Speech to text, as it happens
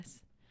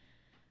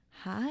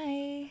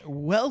Hi.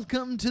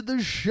 Welcome to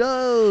the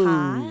show.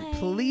 Hi.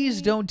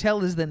 Please don't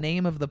tell us the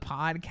name of the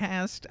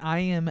podcast. I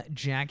am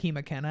Jackie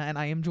McKenna, and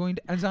I am joined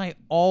as I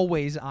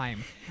always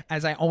am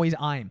by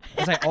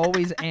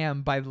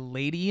the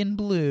lady in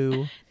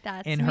blue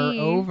That's in me. her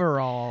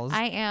overalls.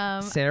 I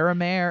am. Sarah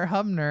Mayer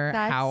Hubner.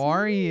 That's How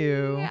are me.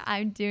 you?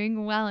 I'm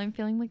doing well. I'm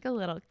feeling like a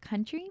little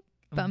country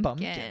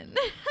bumpkin.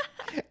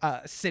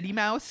 City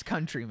mouse,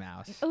 country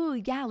mouse. Oh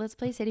yeah, let's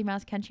play City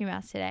Mouse, Country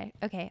Mouse today.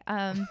 Okay.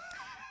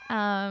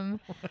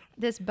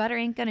 This butter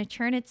ain't gonna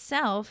churn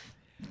itself.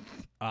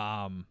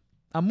 I'm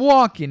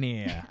walking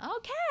here.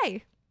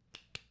 Okay.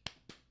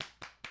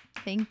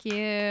 Thank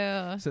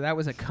you. So that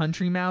was a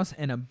country mouse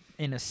and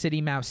a city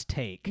mouse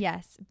take.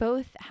 Yes,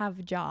 both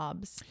have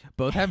jobs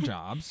Both have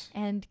jobs.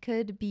 and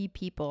could be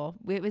people.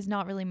 It was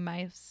not really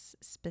mouse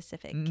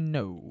specific.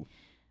 No.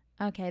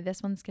 Okay,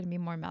 this one's gonna be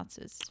more mouse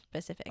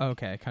specific.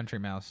 Okay, country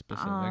mouse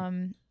specific.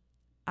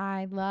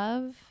 I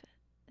love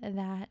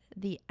that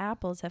the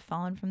apples have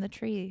fallen from the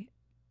tree.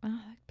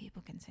 Oh,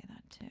 people can say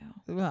that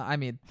too. Well, I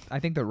mean, I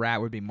think the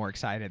rat would be more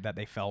excited that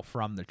they fell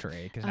from the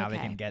tree because now they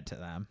Okay. can get to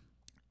them.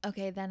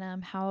 Okay,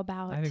 then how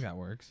about? I think that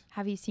works.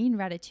 Have you seen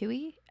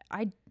Ratatouille?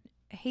 I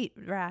hate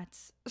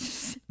rats,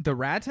 The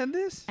rats had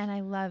this? and I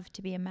love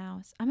to be a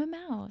mouse. I'm a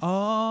mouse.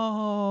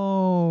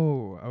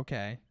 Oh,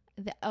 okay.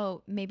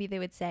 Maybe they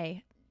would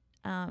say,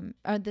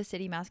 or the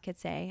city mouse could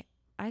say,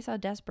 "I saw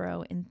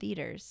Despero in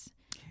theaters.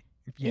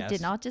 Yes. It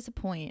did not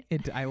disappoint."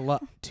 I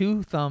love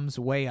 2 thumbs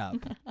way up.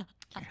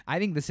 I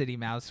think the city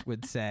mouse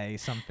would say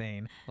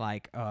something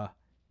like,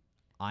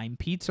 "I'm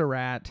pizza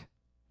rat."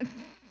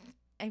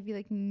 I'd be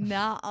like,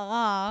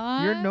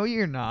 "Nah."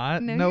 You're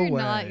not. No, No you're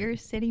way. not. You're a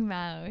city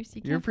mouse.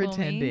 You You're can't fool me.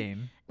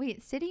 pretending.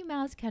 Wait, city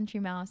mouse, country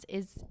mouse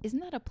isn't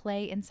that a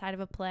play inside of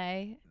a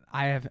play?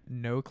 I have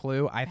no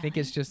clue. I think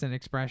Really? it's just an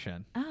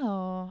expression.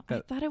 Oh, I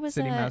The thought it was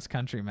City mouse,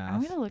 country mouse.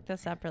 I'm gonna look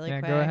this up really Yeah,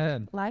 quick. go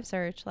ahead. Live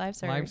search. Live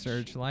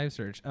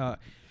search.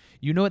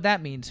 You know what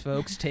that means,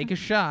 folks. Take a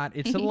shot.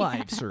 It's a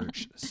live Yeah.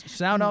 search.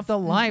 Sound off the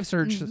live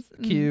search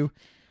cue.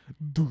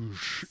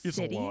 Doosh. It's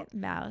City a lot.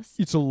 mouse.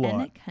 It's a and lot.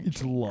 a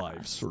It's a country live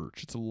mouse.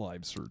 search. It's a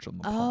live search on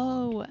the pond.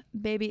 Oh,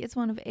 baby, it's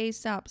one of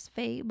Aesop's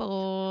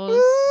fables.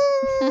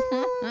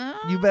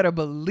 You better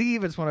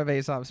believe it's one of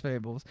Aesop's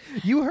fables.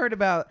 You heard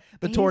about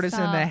the tortoise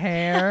and the Aesop.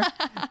 hare.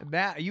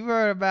 Now you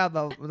heard about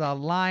the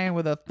lion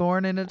with a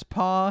thorn in its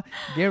paw.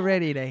 Get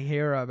ready to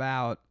hear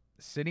about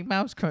City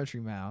Mouse, Country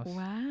Mouse.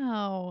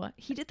 Wow,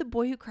 he did the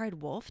Boy Who Cried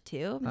Wolf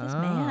too. This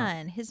Oh.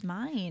 man, his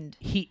mind.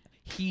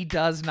 He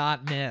does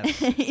not miss.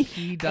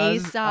 He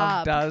does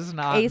Aesop.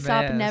 not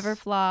Aesop miss. never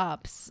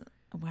flops.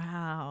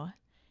 Wow.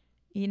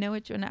 You know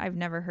which one I've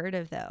never heard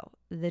of though?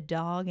 The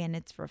Dog and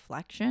Its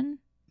Reflection.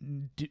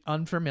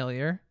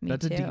 Unfamiliar. Me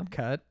That's too. a deep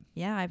cut.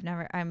 Yeah,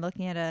 I'm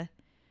looking at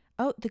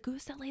The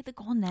Goose That Laid the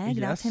Golden Egg.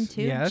 Yes, That's him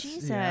too. Yes,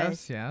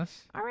 Jesus.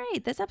 yes. All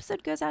right, this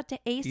episode goes out to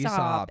Aesop,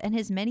 Aesop. and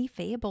his many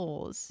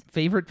fables.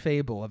 Favorite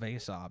fable of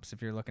Aesop's,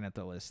 if you're looking at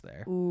the list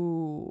there.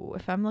 Ooh,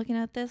 if I'm looking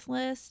at this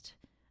list,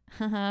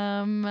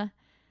 I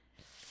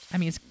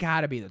mean, it's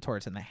got to be the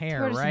tortoise and the hare,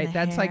 Tortoise and right? the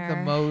That's like the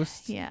Hare.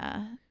 most.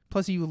 Yeah.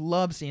 Plus, you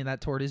love seeing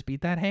that tortoise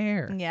beat that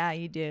hare. Yeah,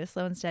 you do.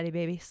 Slow and steady,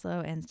 baby. Slow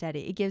and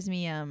steady. It gives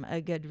me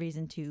a good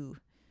reason to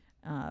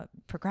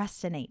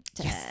procrastinate.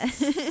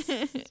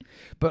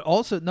 But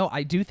also, no,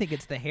 I do think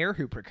it's the hare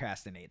who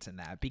procrastinates in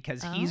that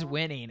because he's Oh.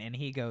 winning and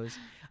he goes,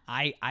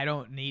 I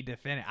don't need to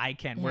finish. I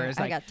can. Yeah, Whereas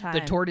I like got the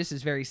time. tortoise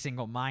is very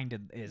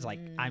single-minded, is like,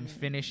 I'm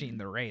finishing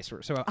the race.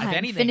 So if I'm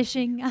anything,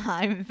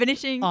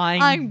 finishing.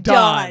 I'm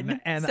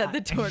done. And said I-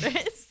 the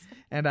tortoise.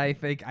 and I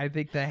think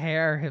the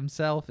hare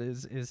himself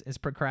is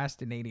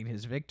procrastinating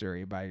his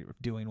victory by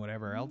doing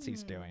whatever else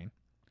he's doing.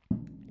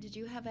 Did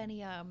you have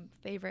any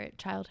favorite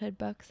childhood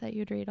books that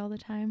you'd read all the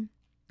time?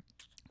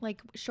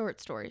 Like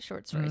short stories,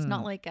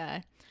 not like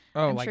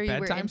I'm like sure you were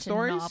bedtime into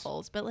stories?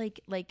 novels, but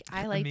like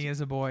I liked. Me as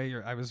a boy,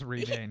 I was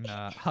reading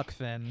Huck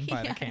Finn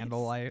by the Yes.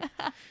 candlelight.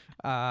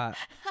 I'm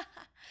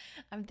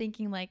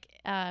thinking like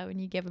when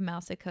you give a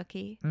mouse a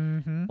cookie,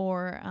 Mm-hmm.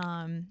 or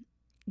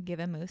give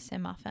a moose a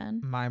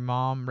muffin. My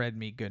mom read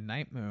me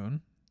Goodnight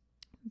Moon.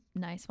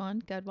 Nice one,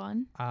 good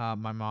one.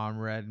 My mom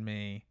read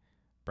me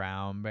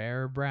Brown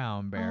Bear,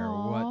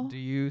 Aw. what do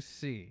you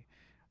see?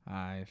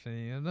 I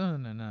see a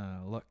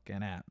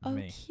looking at Oh,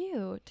 me.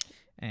 cute.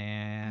 I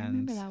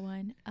And remember that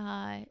one.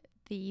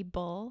 The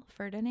Bull,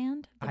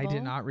 Ferdinand. The I did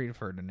Bull? not read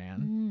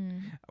Ferdinand.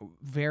 Mm.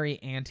 Very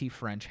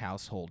anti-French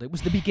household. It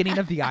was the beginning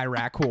of the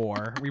Iraq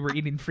War. We were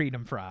eating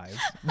freedom fries.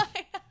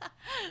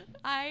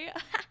 I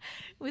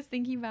was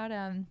thinking about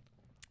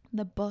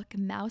the book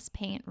Mouse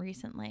Paint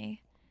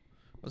recently.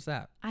 What's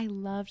that? I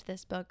loved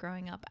this book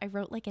growing up. I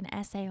wrote like an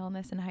essay on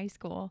this in high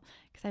school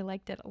because I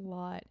liked it a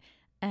lot.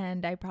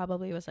 And I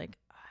probably was like,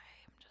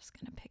 I'm just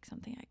going to pick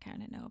something I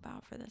kind of know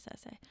about for this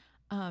essay.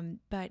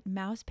 But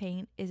Mouse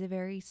Paint is a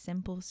very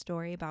simple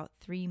story about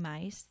 3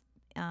 mice.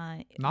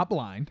 Not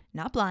blind.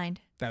 Not blind.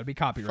 That would be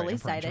copyright Fully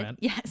infringement.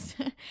 sighted. Yes.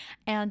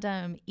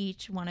 And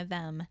each one of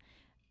them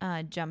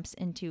jumps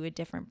into a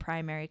different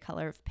primary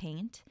color of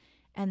paint.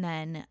 And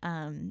then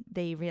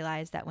they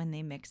realize that when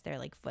they mix their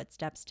like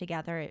footsteps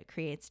together, it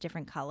creates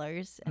different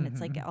colors. And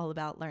it's like all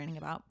about learning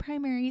about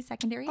primary,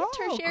 secondary, and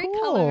tertiary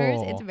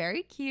colors. It's cool.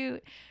 very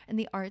cute. And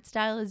the art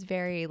style is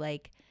very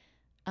like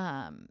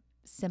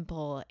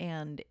simple,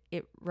 and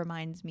it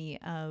reminds me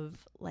of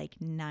like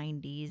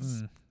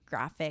 90s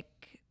graphic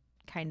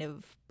kind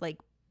of like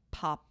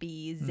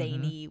poppy,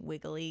 zany,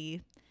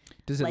 wiggly.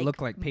 Does it like,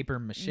 look like paper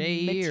mache or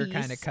Matisse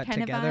kind of cut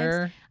kind of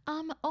together?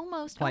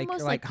 Almost Like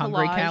collage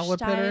Hungry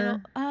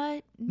style.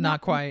 Caliper?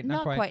 Not quite.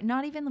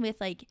 Not even with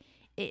like,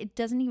 it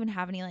doesn't even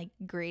have any like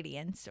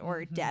gradients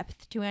or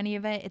depth to any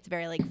of it. It's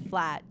very like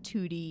flat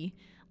 2D,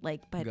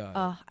 like, but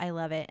I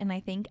love it. And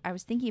I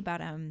was thinking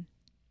about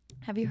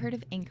have you heard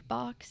of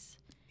Inkbox?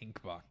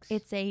 Inkbox.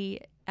 It's a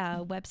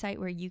website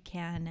where you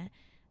can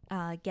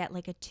get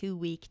like a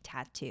 2-week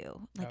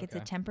tattoo. Like it's a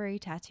temporary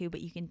tattoo,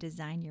 but you can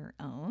design your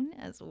own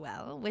as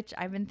well, which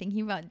I've been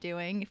thinking about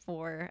doing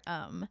for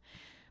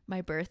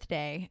my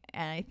birthday.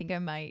 And I think I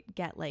might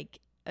get like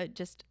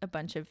just a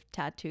bunch of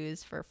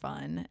tattoos for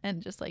fun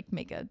and just like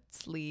make a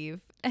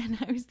sleeve. And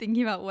I was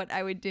thinking about what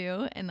I would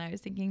do, and I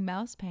was thinking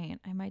mouse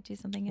paint. I might do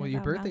something. Well,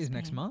 your birthday's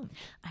next month.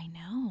 I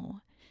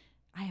know.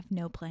 I have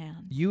no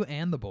plans. You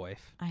and the boy.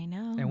 I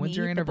know. And when's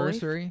your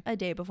anniversary? A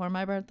day before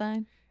my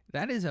birthday.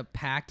 That is a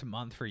packed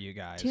month for you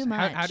guys. Too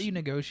much. How do you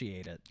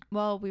negotiate it?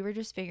 Well, we were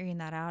just figuring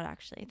that out,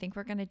 actually. I think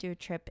we're going to do a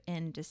trip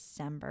in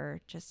December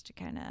just to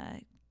kind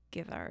of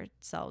give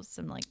ourselves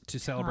some like to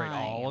celebrate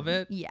time. All of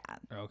it? Yeah.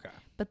 Okay.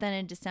 But then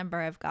in December,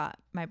 I've got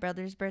my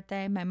brother's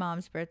birthday, my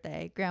mom's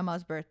birthday,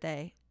 grandma's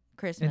birthday,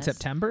 Christmas. In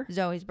September?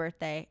 Zoe's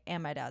birthday,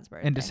 and my dad's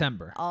birthday. In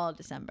December? All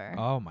December.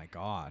 Oh, my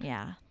God.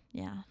 Yeah.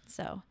 Yeah.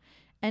 So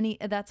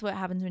that's what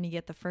happens when you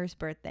get the first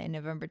birthday,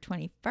 November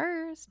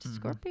 21st,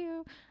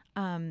 Scorpio.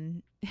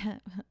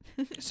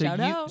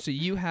 So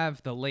you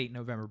have the late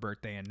November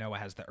birthday, and Noah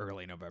has the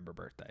early November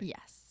birthday.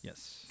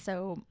 Yes.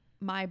 So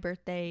my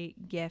birthday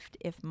gift,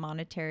 if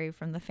monetary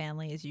from the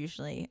family, is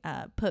usually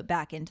put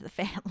back into the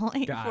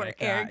family for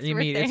Eric's You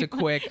mean birthday. it's a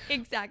quick...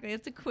 Exactly.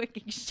 It's a quick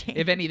exchange.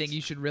 If anything,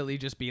 you should really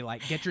just be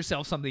like, get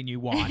yourself something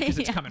you want, because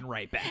it's coming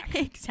right back.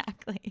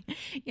 Exactly.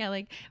 Yeah,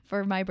 like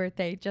for my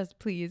birthday, just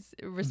please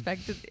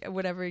respect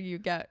whatever you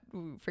get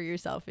for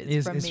yourself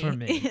is from me. For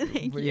me.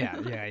 Thank you.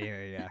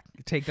 Yeah.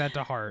 Take that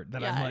to heart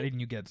that I'm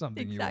letting you get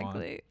something you want.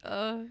 Exactly.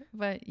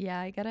 But yeah,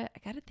 I gotta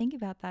think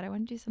about that. I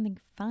want to do something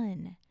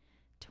fun.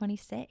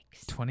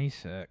 26.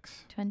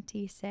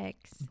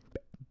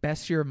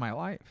 Best year of my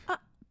life.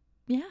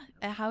 Yeah.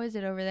 How is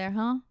it over there,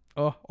 huh?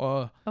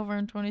 Over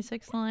in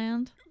 26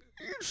 land?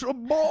 It's a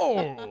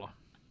ball.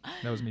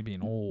 That was me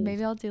being old.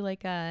 Maybe I'll do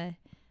like a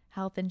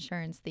health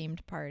insurance themed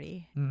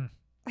party.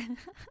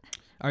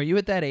 Are you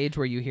at that age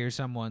where you hear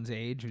someone's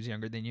age who's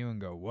younger than you and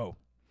go, whoa?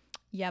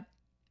 Yep.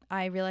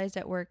 I realized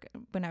at work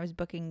when I was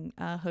booking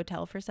a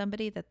hotel for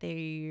somebody that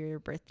their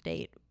birth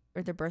date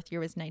or their birth year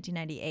was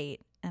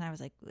 1998. And I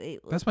was like, wait.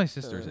 That's my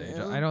sister's age.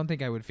 I don't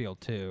think I would feel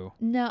too.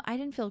 No, I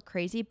didn't feel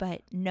crazy,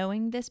 but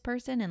knowing this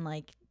person and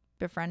like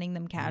befriending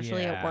them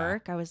casually at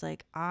work, I was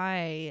like,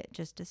 I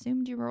just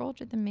assumed you were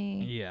older than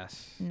me.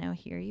 Yes. Now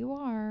here you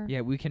are. Yeah,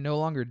 we can no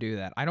longer do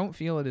that. I don't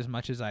feel it as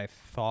much as I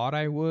thought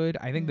I would.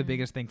 I think the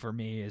biggest thing for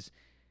me is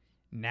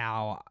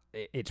now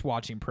it's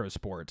watching pro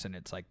sports, and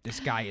it's like, this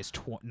guy is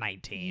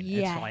 19.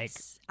 Yes, it's like,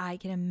 I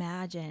can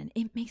imagine.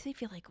 It makes me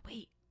feel like,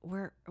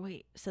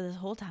 so this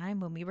whole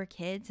time when we were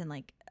kids and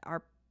like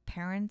our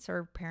parents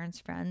or parents'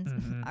 friends,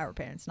 our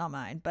parents, not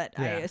mine, but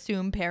I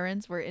assume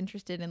parents were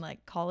interested in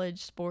like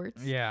college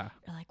sports. Yeah.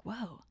 You're like,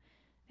 whoa,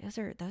 those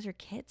are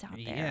kids out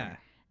there. Yeah.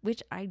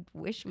 Which I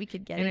wish we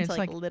could get and into it's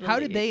like literally. How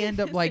did they end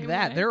up like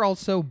that? Way. They're all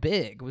so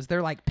big. Was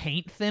there like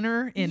paint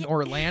thinner in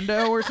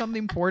Orlando or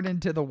something poured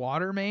into the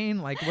water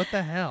main? Like, what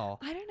the hell?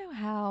 I don't know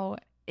how.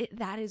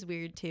 That is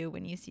weird too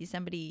when you see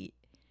somebody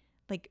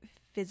like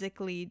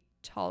physically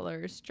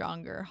taller,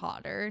 stronger,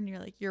 hotter, and you're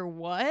like, you're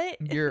what?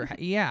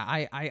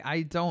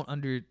 I don't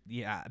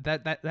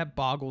that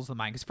boggles the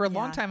mind, because for a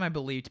long time I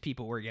believed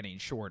people were getting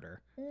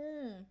shorter.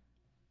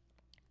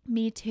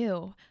 Me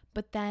too.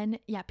 But then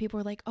people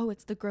were like, oh,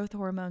 it's the growth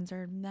hormones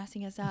are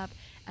messing us up,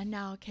 and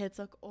now kids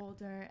look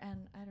older,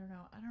 and I don't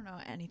know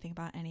anything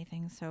about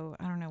anything, so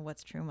I don't know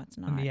what's true and what's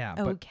not.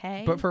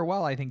 But for a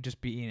while, I think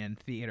just being in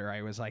theater,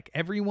 I was like,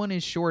 everyone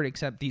is short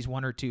except these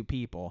one or two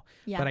people.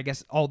 But I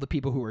guess all the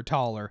people who are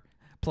taller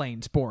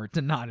playing sports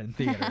and not in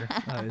theater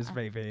is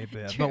maybe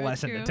the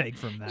lesson to take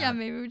from that. Yeah,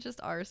 maybe just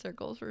our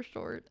circles were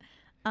short.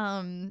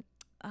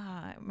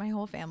 My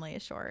whole family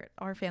is short.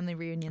 Our family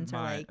reunions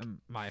are like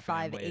my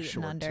 5, family 8 is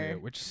short and under, too,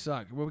 which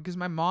sucks. Well, because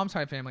my mom's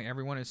side family,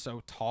 everyone is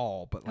so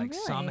tall, but like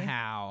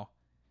somehow,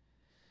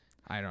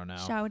 I don't know.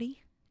 Shouty.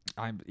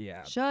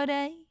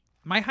 Shouty.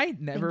 My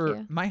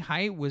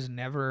height was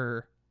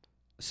never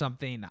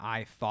something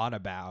I thought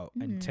about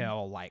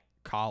until like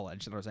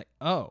college. That I was like,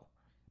 oh,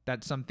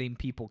 that's something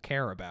people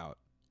care about.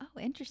 Oh,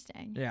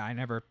 interesting. Yeah, I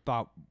never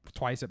thought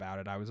twice about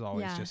it. I was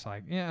always Yeah. just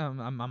like, yeah,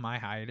 I'm on my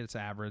height. It's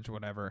average,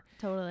 whatever.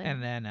 Totally.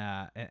 And then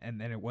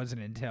it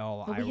wasn't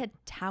until Well, we had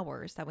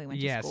towers that we went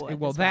to yes, school with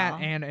well as that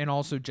well. and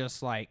also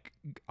just like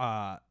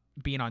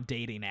being on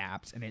dating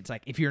apps, and it's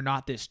like if you're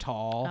not this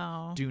tall,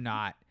 Oh. do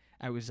not.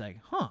 I was like,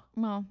 huh,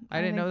 Well,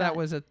 I didn't think know that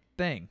was a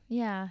thing.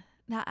 Yeah.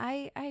 That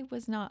I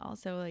was not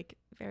also like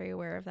very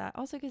aware of that.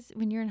 Also, because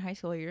when you're in high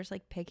school, you're just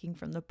like picking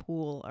from the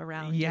pool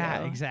around you.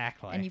 Yeah,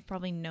 exactly. And you've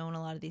probably known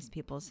a lot of these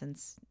people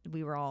since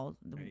we were all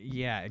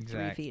yeah, 3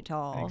 exactly. feet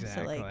tall.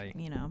 Exactly. So like,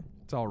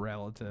 It's all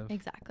relative.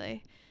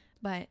 Exactly.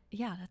 But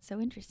yeah, that's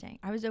so interesting.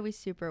 I was always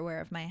super aware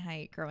of my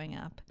height growing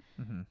up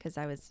because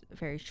I was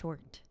very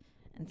short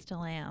and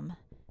still am.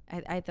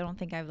 I don't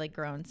think I've like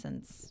grown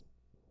since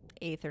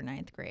 8th or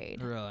 9th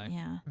grade. Really?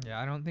 Yeah. Yeah,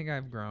 I don't think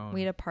I've grown.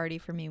 We had a party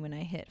for me when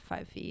I hit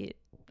 5 feet.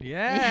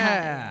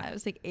 Yeah. I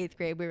was like 8th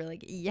grade. We were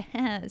like,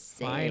 yes.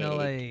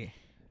 Finally.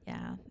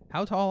 Yeah.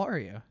 How tall are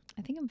you?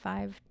 I think I'm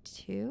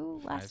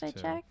 5'2" last I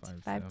 5'2", checked.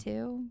 5'2".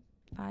 5'2",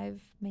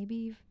 5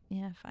 maybe.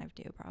 Yeah,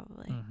 5'2"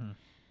 probably.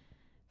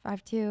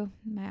 5'2".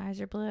 My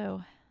eyes are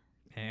blue.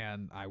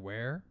 And I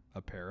wear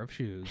a pair of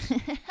shoes.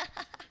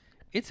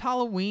 It's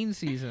Halloween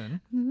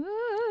season.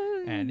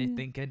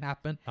 Anything can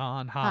happen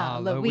on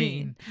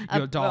Halloween.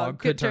 Your dog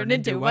could turn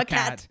into a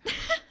cat.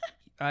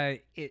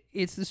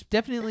 It's this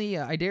definitely,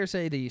 I dare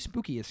say, the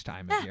spookiest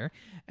time of year.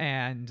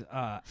 And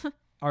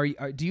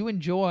do you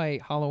enjoy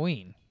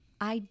Halloween?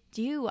 I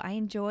do. I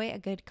enjoy a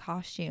good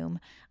costume.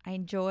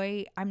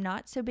 I'm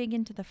not so big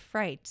into the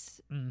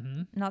frights.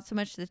 Not so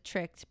much the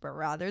tricks, but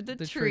rather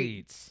the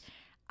treats.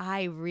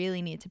 I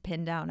really need to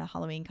pin down a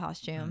Halloween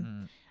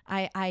costume.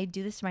 I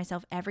do this to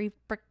myself every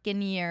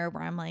freaking year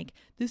where I'm like,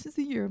 this is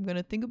the year I'm going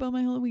to think about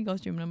my Halloween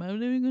costume and I'm going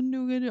to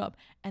do a good job.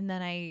 And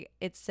then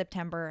it's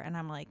September and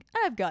I'm like,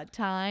 I've got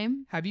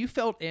time. Have you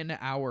felt in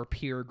our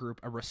peer group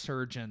a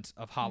resurgence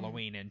of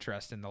Halloween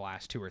interest in the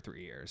last 2 or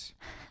 3 years?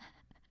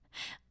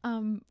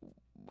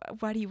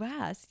 Why do you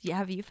ask? Yeah,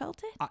 have you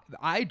felt it?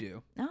 I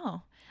do.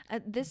 No.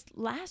 This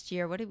last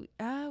year, what did we,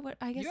 I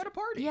guess. You had a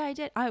party. Yeah, I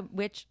did.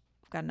 Which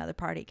got another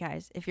party,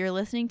 guys. If you're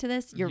listening to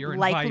this, you're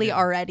invited. likely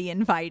already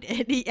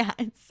invited.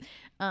 Yes.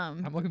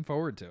 I'm looking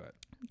forward to it.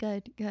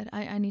 Good.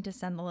 I need to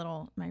send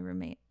my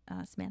roommate,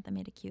 Samantha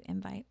made a cute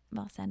invite.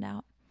 I'll send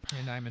out.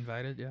 And I'm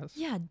invited, yes.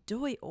 Yeah,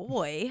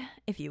 oi,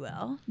 if you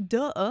will.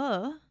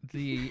 Duh.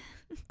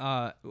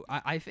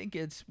 I think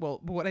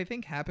what I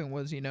think happened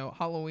was,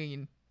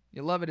 Halloween,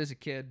 you love it as a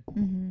kid.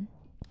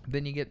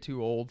 Then you get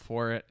too old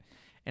for it.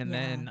 And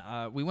then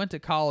we went to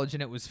college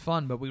and it was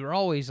fun, but we were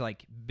always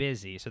like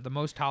busy. So the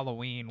most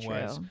Halloween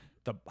was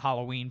the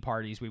Halloween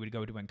parties we would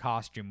go to in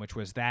costume, which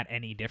was that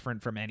any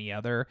different from any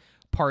other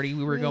party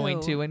we were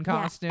going to in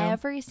costume? Yeah,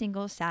 every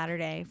single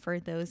Saturday, for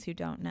those who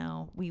don't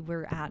know, we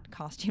were at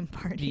costume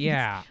parties.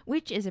 Yeah.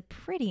 Which is a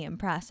pretty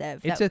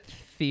impressive. It's a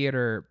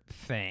theater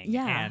thing.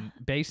 Yeah. And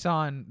based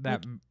on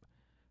that...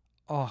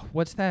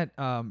 what's that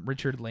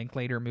Richard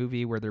Linklater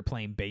movie where they're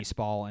playing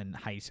baseball in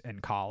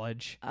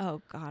college?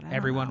 Oh God,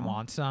 Everyone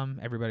wants some.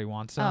 Everybody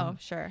wants some. Oh,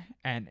 sure.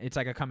 And it's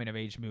like a coming of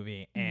age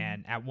movie.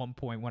 And at one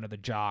point, one of the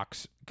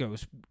jocks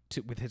goes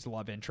with his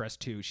love interest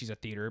too. She's a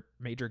theater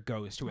major,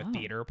 goes to a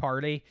theater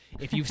party.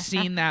 If you've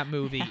seen that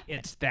movie,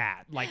 it's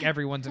that. Like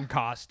everyone's in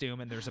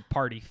costume and there's a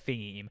party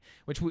theme,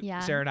 which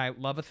Sarah and I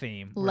love a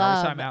theme.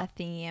 Love a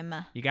theme.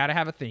 You got to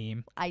have a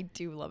theme. I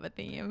do love a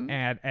theme.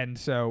 And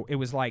so it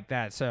was like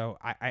that. So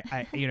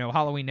I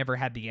Halloween never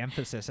had the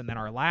emphasis. And then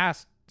our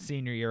last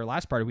senior year,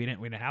 last party, we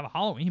didn't have a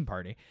Halloween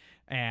party.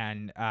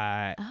 And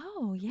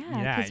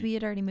because we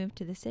had already moved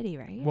to the city,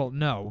 right? Well,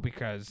 no,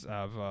 because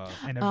of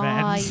an event.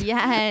 Oh,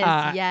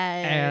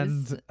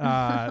 yes.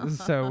 And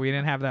so we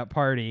didn't have that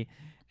party.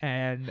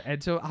 And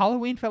so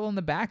Halloween fell on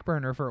the back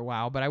burner for a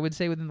while, but I would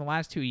say within the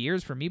last 2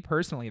 years, for me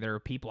personally, there are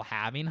people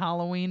having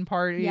Halloween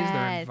parties. Yes.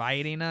 They're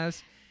inviting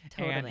us.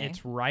 Totally. And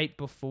it's right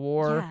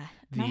before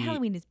my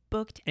Halloween is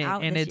booked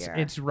out and this it's year.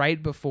 it's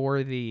right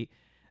before the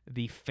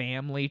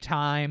family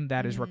time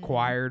that is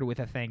required with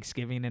a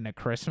Thanksgiving and a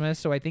Christmas.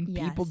 So I think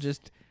people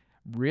just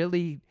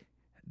really,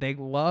 they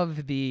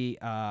love the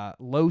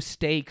low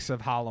stakes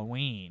of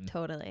Halloween.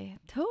 Totally.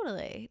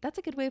 That's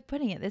a good way of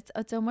putting it.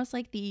 It's almost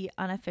like the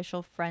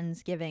unofficial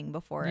Friendsgiving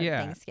before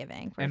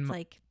Thanksgiving. Where and it's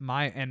like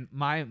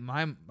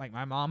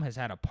my mom has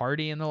had a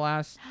party in the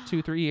last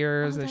 2-3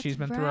 years that she's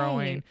been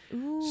throwing.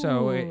 Ooh,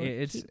 so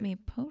it's keep me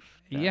posted.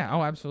 Yeah.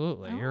 Oh,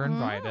 absolutely. You're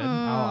invited.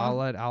 I'll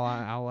let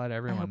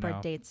everyone know. I hope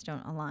our dates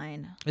don't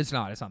align. It's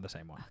not the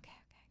same one. Okay,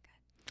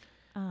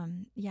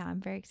 good. Yeah,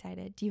 I'm very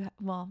excited. Do you?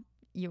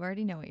 You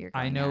already know what you're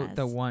going I know as.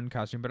 the one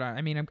costume, but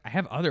I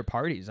have other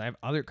parties. I have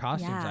other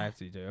costumes I have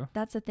to do.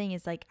 That's the thing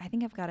is like, I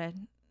think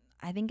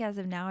as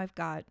of now, I've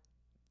got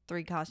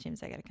 3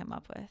 costumes I got to come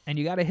up with. And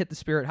you got to hit the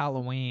spirit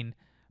Halloween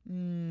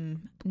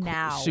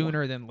now.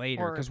 Sooner than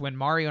later. Because when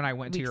Mario and I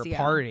went to your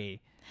party,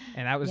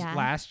 and that was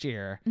last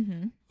year,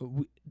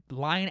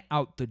 line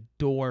out the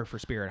door for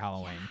Spirit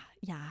Halloween.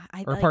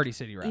 or Party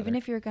City rather. Even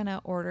if you're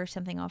gonna order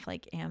something off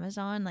like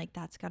Amazon, like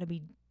that's got to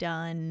be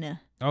done.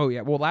 Oh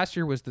yeah, well last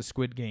year was the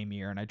Squid Game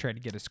year, and I tried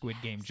to get a Squid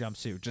Game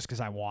jumpsuit just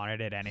because I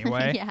wanted it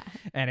anyway. Yeah.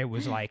 And it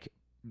was like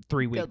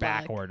 3-week Good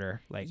back luck.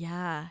 order. Like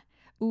Yeah.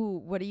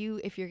 Ooh,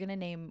 if you're gonna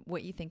name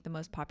what you think the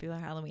most popular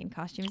Halloween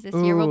costumes this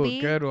year will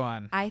be? Good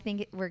one. I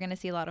think we're gonna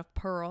see a lot of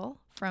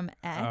Pearl from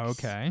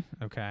X. Okay.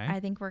 I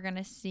think we're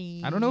gonna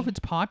see. I don't know if it's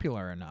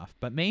popular enough,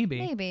 but maybe.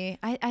 Maybe.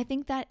 I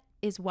think that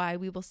is why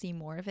we will see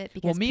more of it,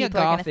 because Mia people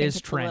are gonna Goth think is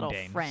it's a little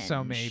trending, fringe,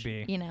 so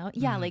maybe. You know?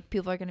 Yeah, like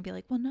people are gonna be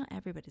like, well, not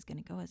everybody's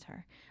gonna go as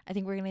her. I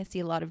think we're gonna see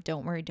a lot of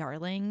Don't Worry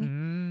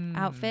Darling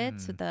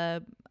outfits with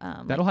the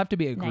that'll have to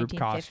be a group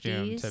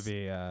costume 1950s. to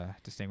be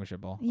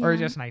distinguish,able. Yeah. Or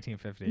just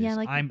 1950s. Yeah,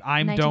 like I'm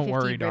 1950 Don't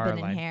Worry ribbon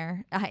Darling. and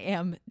hair. I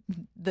am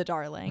the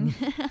darling.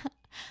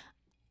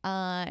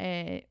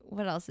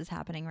 What else is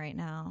happening right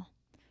now?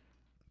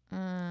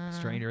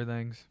 Stranger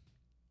Things.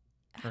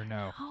 Or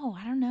no. Oh,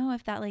 I don't know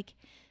if that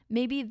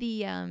maybe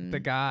the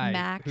guy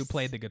Max who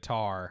played the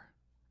guitar.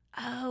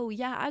 Oh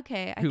yeah,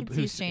 okay. I could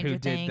see Stranger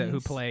Things. Who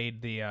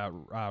played the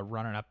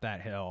Running Up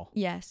That Hill.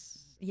 Yes.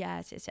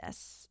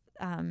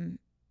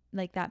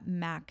 Like that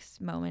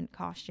Max moment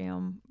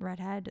costume,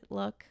 redhead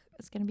look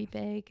is gonna be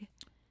big.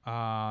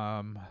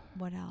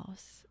 What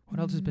else? What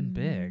else has been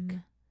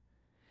big?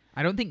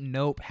 I don't think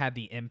Nope had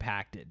the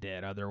impact it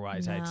did.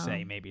 Otherwise, I'd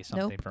say maybe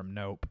something from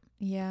Nope.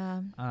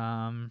 Yeah.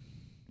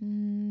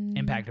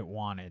 Impact it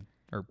wanted,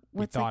 or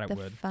we thought it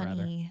would.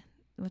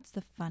 What's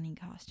the funny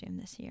costume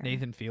this year?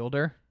 Nathan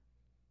Fielder.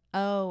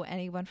 Oh,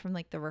 anyone from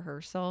like the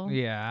rehearsal?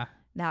 Yeah.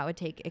 That would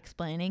take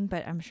explaining,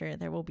 but I'm sure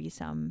there will be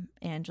some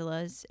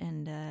Angelas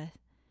and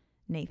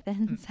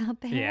Nathans out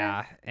there.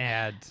 Yeah,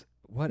 and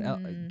what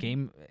else?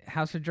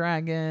 House of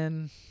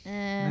Dragon.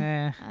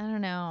 I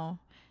don't know.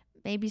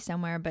 Maybe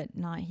somewhere, but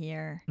not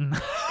here.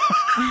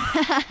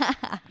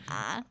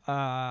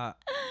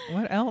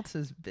 What else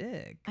is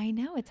big? I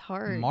know, it's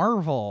hard.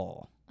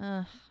 Marvel.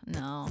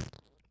 No.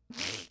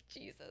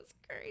 Jesus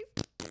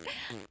Christ.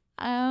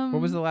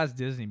 What was the last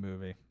Disney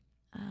movie?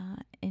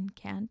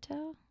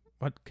 Encanto?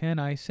 What can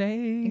I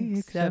say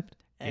except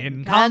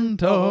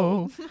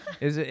Encanto?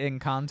 Is it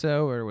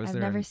Encanto, or was I've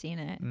there? I've never seen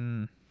it.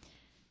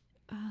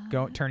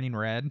 Turning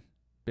Red,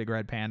 Big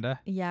Red Panda.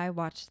 Yeah, I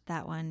watched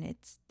that one.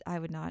 I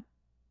would not.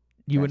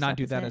 You would dress not up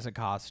do as that it. as a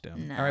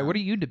costume. No. All right, what are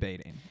you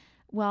debating?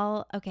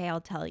 Well, okay,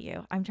 I'll tell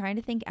you. I'm trying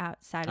to think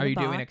outside of Are the you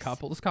box. doing a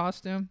couple's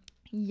costume?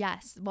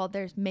 Yes. Well,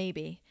 there's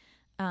maybe.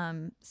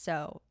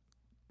 So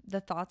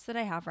the thoughts that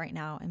I have right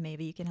now, and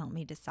maybe you can help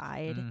me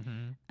decide.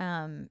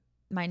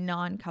 My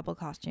non-couple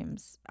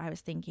costumes, I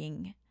was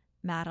thinking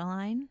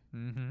Madeline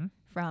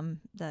from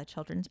the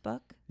children's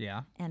book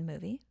and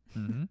movie.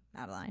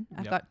 Madeline.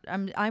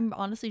 I'm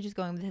honestly just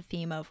going with the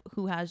theme of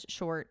who has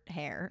short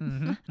hair.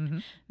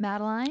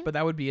 Madeline. But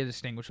that would be a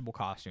distinguishable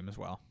costume as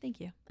well. Thank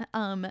you.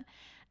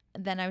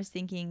 Then I was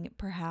thinking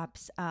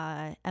perhaps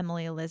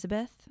Emily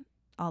Elizabeth,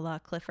 a la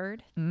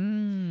Clifford.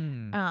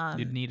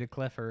 You'd need a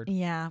Clifford.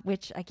 Yeah,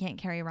 which I can't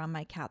carry around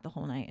my cat the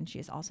whole night, and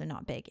she's also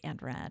not big and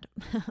red.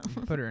 You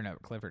can put her in a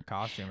Clifford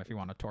costume if you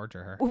want to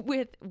torture her.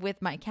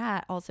 With my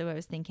cat, also, I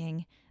was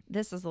thinking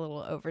this is a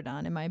little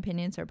overdone in my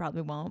opinion, so I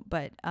probably won't.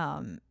 But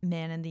Man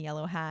in the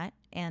Yellow Hat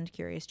and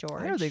Curious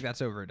George. I don't think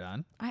that's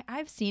overdone.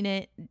 I've seen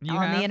it You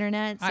on have? the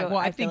internet, so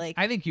I feel like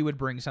I think you would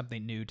bring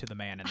something new to the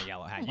Man in the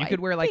Yellow Hat. You Why, could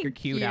wear like your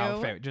thank cute you.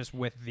 outfit just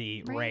with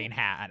the rain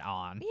hat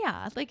on.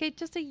 Yeah, like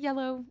just a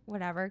yellow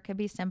whatever, could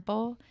be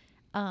simple.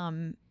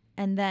 And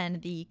then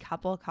the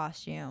couple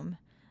costume.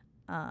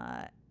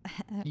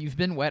 You've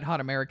been Wet Hot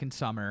American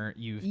Summer.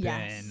 You've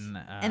Yes. been,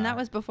 and that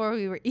was before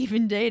we were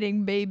even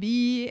dating,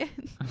 baby.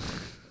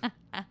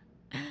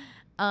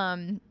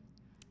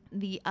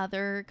 The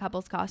other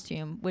couple's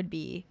costume would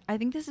be, I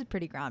think this is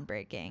pretty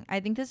groundbreaking. I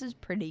think this is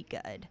pretty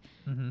good,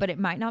 but it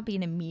might not be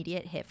an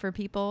immediate hit for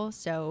people,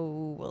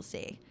 so we'll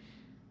see.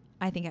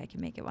 I think I can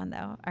make it one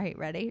though. All right,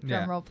 ready?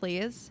 Drum roll,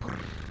 please.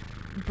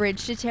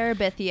 Bridge to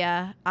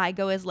Terabithia. I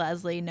go as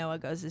Leslie. Noah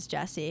goes as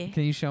Jesse.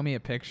 Can you show me a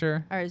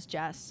picture? Or as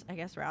Jess, I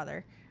guess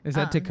rather. Is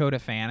that Dakota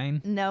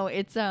Fanning? No,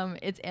 it's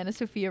Anna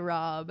Sophia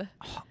Robb.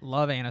 Oh,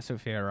 love Anna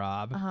Sophia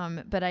Robb.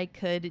 But I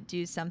could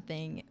do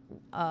something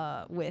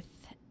with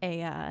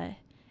a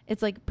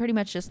it's like pretty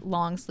much just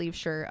long sleeve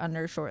shirt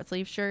under short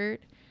sleeve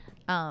shirt.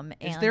 And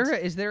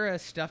Is there a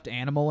stuffed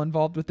animal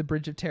involved with the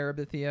Bridge of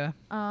Terabithia?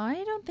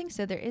 I don't think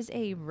so. There is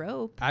a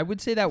rope. I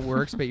would say that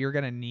works, but you're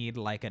gonna need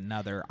like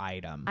another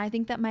item. I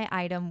think that my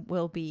item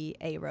will be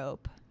a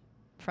rope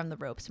from the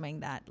rope swing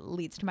that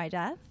leads to my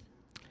death.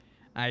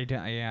 I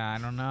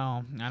don't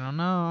know.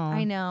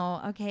 I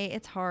know. Okay,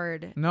 it's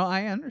hard. No,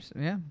 I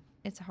understand. Yeah.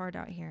 It's hard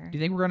out here. Do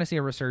you think we're gonna see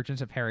a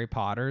resurgence of Harry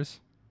Potters?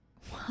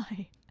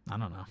 Why? I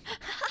don't know.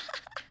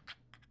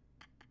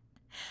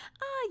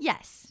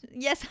 Yes.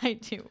 Yes, I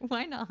do.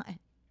 Why not?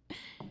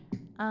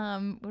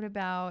 What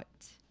about,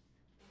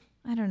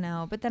 I don't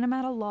know, but then I'm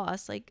at a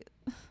loss. Like,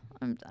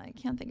 I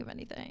can't think of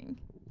anything.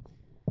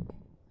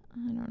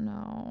 I don't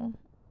know.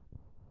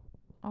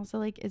 Also,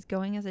 like, is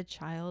going as a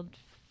child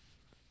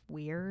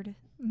weird?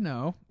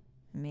 No.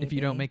 Maybe. If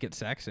you don't make it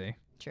sexy.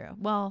 True.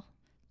 Well,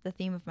 the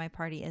theme of my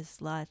party is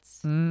sluts.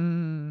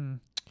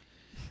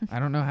 I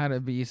don't know how to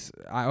be.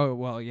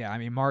 I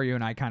mean, Mario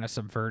and I kind of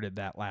subverted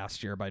that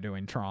last year by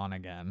doing Tron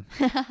again.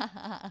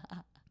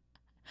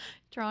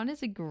 Tron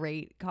is a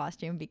great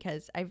costume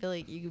because I feel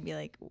like you can be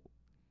like,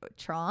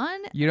 Tron?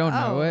 You don't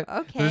know it?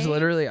 Okay. There's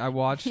literally, I've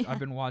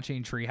been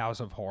watching Treehouse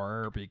of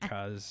Horror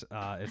because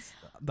it's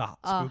the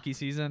spooky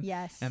season.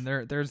 Yes. And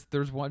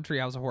there's one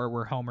Treehouse of Horror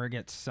where Homer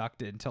gets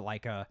sucked into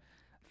like a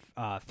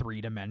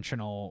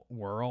 3-dimensional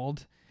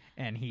world.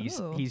 And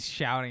he's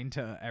shouting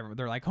to everyone.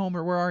 They're like,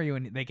 Homer, where are you?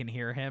 And they can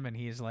hear him. And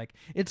he's like,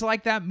 it's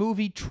like that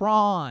movie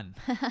Tron.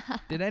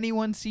 Did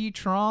anyone see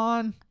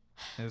Tron?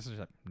 And it's just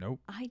like, nope.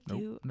 I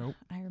do. Nope.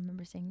 I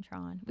remember seeing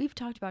Tron. We've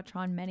talked about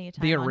Tron many a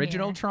time. The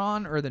original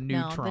Tron or the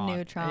new Tron? The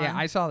new Tron. Yeah,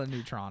 I saw the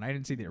new Tron. I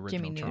didn't see the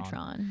original Jimmy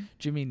Neutron.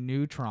 Jimmy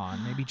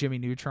Neutron. Maybe Jimmy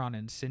Neutron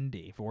and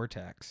Cindy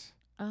Vortex.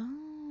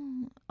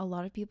 Oh, a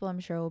lot of people I'm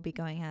sure will be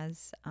going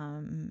as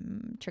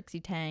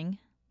Trixie Tang.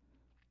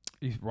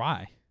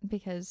 Why?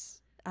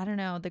 Because I don't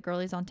know, the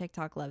girlies on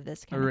TikTok love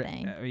this kind of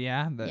thing.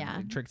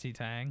 The Trixie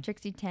Tang.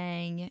 Trixie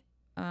Tang.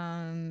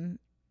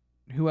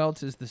 Who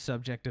else is the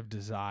subject of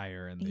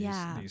desire in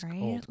these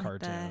old like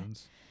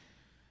cartoons?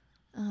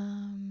 I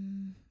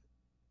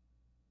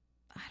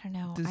don't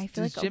know. I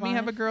feel does like Jimmy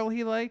have a girl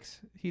he likes?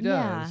 He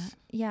does.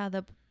 Yeah,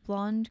 the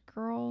blonde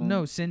girl.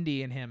 No,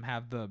 Cindy and him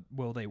have the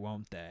will they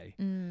won't they?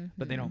 Mm-hmm.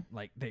 But they don't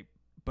like they.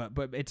 But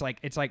it's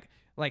like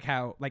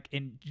how like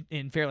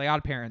in Fairly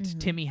Odd Parents,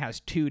 Timmy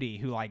has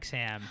Tootie who likes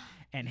him,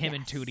 and him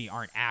and Tootie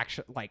aren't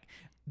actually like.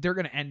 They're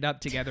gonna end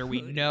up together.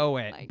 We know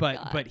it,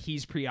 but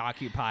he's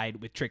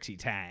preoccupied with Trixie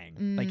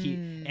Tang. Like he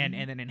and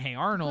then in Hey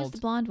Arnold, who's the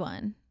blonde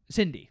one?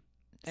 Cindy.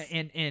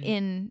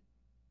 In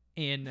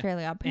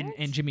Fairly Odd Parents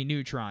and Jimmy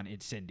Neutron,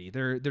 it's Cindy.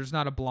 There's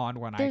not a blonde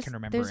one I can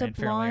remember there's in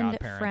Fairly Odd Parents.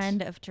 There's a blonde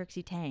friend of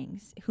Trixie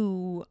Tang's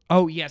who.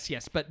 Oh yes,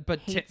 but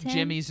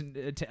Timmy's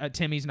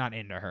not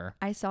into her.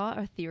 I saw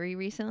a theory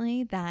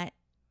recently that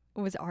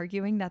was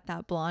arguing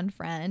that blonde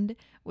friend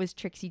was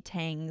Trixie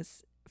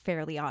Tang's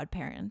Fairly Odd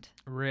Parent.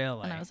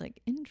 Really? And I was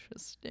like,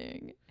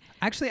 interesting.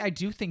 Actually, I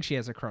do think she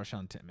has a crush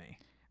on Timmy.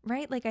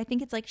 Right? Like, I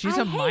think it's like, she's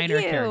a minor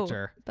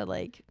character. But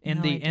like,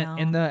 in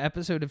the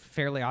episode of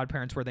Fairly Odd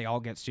Parents where they all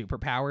get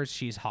superpowers,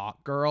 she's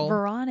Hawk Girl.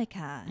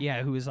 Veronica.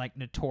 Yeah, who is like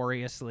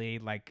notoriously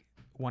like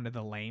one of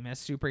the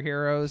lamest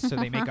superheroes. So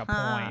they make a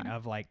point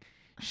of like,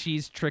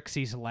 she's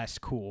Trixie's less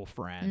cool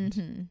friend.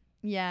 Mm-hmm.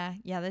 Yeah,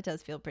 that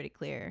does feel pretty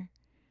clear.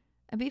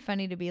 It'd be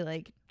funny to be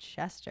like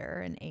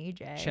Chester and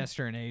AJ.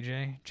 Chester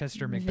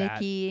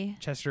Vicky.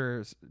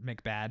 Chester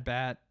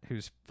McBadbat,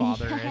 whose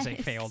father is a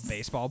failed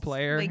baseball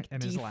player. Like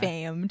and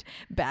defamed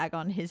bag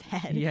on his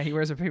head. Yeah, he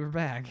wears a paper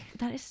bag.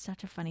 That is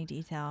such a funny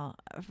detail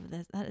of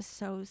this. That is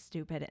so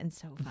stupid and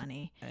so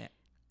funny.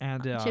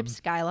 And Chip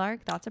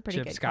Skylark, that's a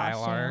pretty good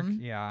costume.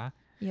 Yeah.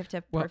 You have to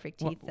have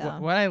perfect teeth, though.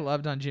 What I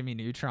loved on Jimmy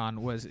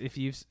Neutron was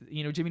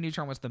Jimmy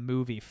Neutron was the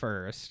movie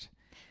first.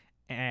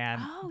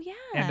 And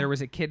and there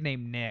was a kid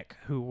named Nick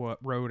who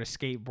rode a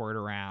skateboard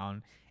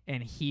around,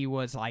 and he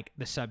was like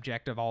the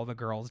subject of all the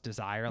girls'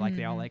 desire. Like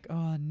they all like,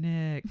 oh,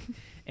 Nick.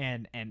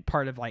 and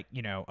part of like,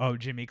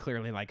 Jimmy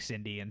clearly likes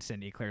Cindy and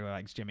Cindy clearly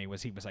likes Jimmy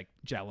he was like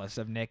jealous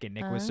of Nick, and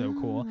Nick was so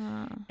cool.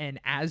 And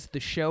as the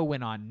show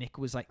went on, Nick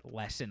was like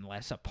less and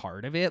less a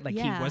part of it. Like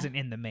he wasn't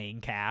in the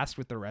main cast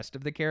with the rest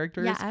of the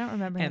characters. Yeah, I don't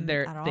remember him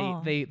at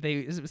all.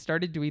 They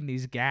started doing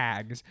these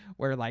gags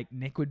where like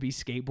Nick would be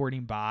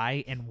skateboarding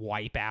by and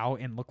wipe out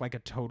and look like a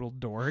total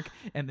dork,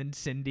 and then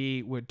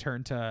Cindy would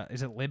turn to,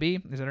 is it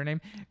Libby? Is that her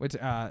name?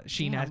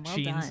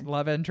 Sheen's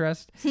love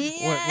interest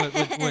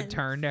would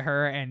turn to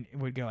her and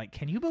would go like,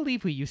 can you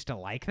believe we used to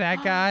like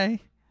that guy?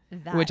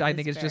 Which I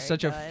think is just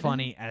such a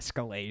funny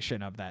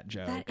escalation of that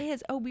joke. That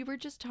is. Oh, we were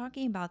just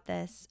talking about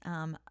this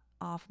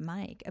off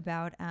mic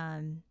about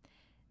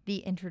the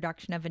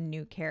introduction of a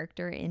new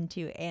character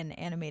into an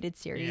animated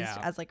series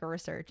as like a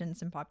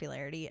resurgence in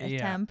popularity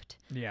attempt.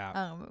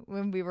 Yeah.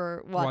 When we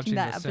were watching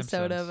that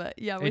episode Simpsons.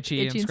 of with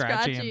Itchy and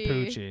Scratchy and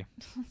Poochie.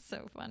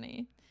 So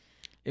funny.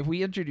 If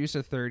we introduce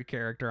a third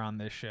character on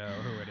this show,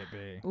 who would it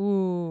be?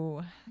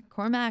 Ooh,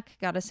 Cormac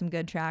got us some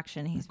good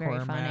traction. He's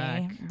very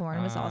funny.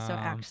 Lauren was also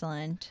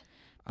excellent.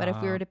 But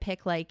if we were to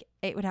pick, like,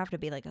 it would have to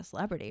be like a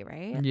celebrity,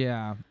 right?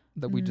 Yeah,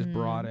 that we just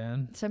brought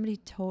in. Somebody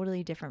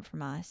totally different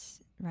from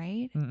us,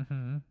 right?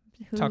 Mm-hmm.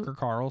 Tucker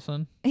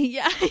Carlson.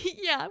 Yeah,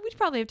 we'd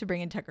probably have to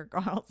bring in Tucker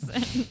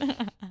Carlson.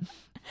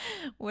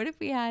 What if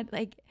we had,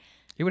 like...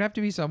 It would have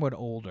to be someone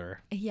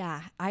older.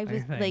 Yeah, I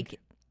was like...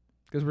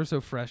 Because we're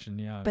so fresh and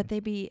young. But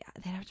they'd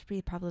have to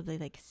be probably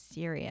like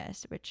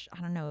serious, which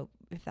I don't know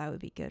if that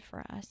would be good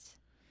for us.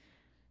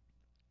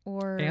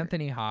 Or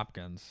Anthony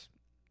Hopkins.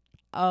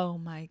 Oh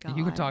my God.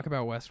 You could talk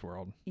about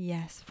Westworld.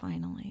 Yes,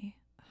 finally.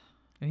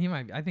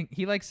 And I think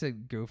he likes to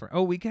go for.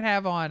 Oh, we could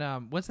have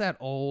on what's that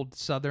old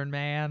Southern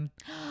man?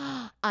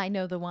 I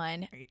know the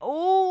one.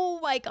 Oh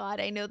my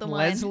God, I know the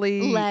Leslie.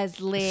 one.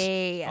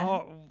 Leslie.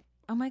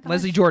 Oh my God.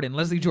 Leslie Jordan.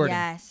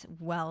 Yes,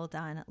 well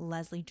done.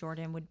 Leslie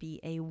Jordan would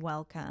be a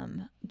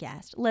welcome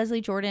guest.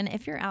 Leslie Jordan,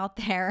 if you're out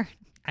there,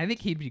 I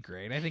think he'd be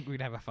great. I think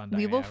we'd have a fun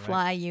We will dynamic.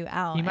 fly you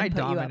out. He might and put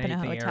you up dominate in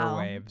a the hotel.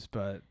 airwaves,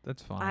 but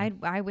that's fine.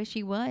 I wish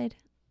he would.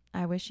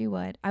 I wish he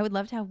would. I would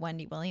love to have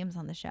Wendy Williams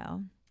on the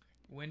show.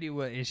 Wendy,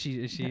 what is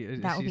she?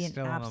 Is That would she be an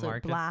still on the absolute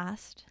market?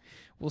 blast.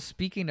 Well,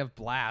 speaking of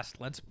blast,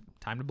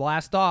 time to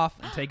blast off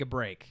and take a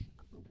break.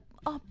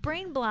 Oh,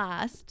 brain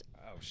blast.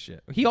 Oh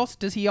shit.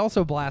 Does he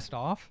also blast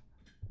off?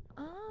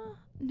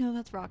 No,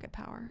 that's rocket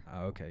power.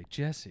 Oh, okay,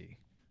 Jesse.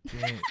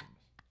 James.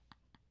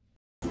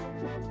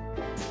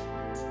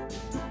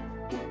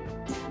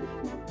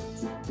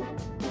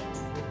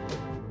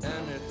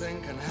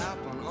 Anything can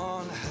happen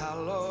on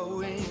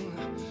Halloween.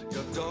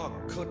 Your dog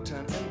could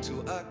turn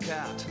into a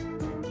cat.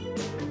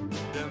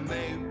 There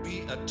may be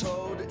a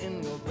toad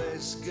in your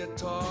bass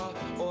guitar,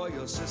 or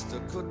your sister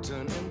could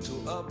turn into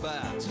a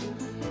bat.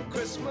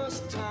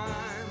 Christmas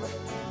time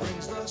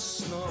brings the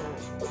snow.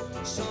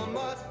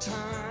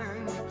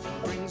 Summertime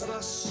brings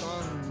the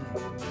sun.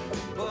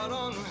 But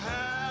on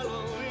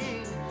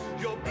Halloween,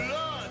 your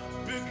blood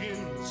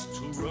begins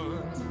to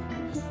run.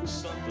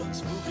 Something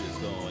spooky's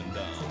going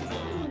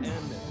down.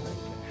 Anything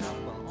can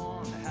happen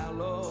on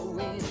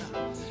Halloween.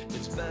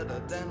 It's better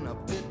than a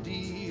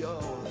video.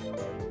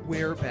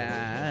 We're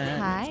back.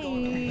 Hi.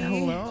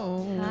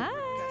 Hello. Hi.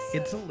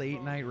 It's a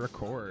late night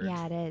record.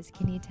 Yeah, it is.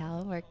 Can you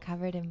tell? We're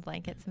covered in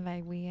blankets, and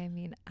by we, I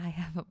mean I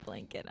have a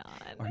blanket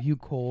on. Are you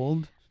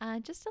cold?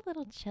 Just a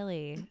little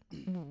chilly.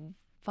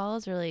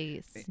 Fall's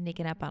really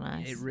sneaking up on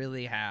us. It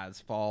really has.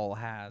 Fall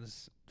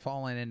has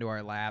fallen into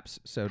our laps,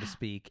 so to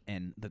speak,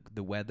 and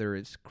the weather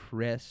is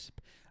crisp.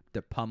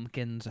 The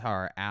pumpkins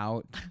are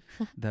out.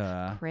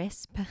 The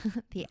Crisp.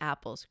 The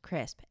apples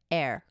crisp.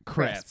 Air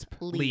Crisp.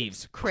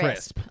 Leaves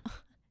Crisp.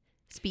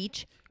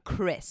 Speech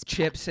crisp.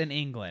 chips in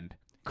England.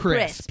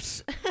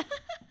 Crisps.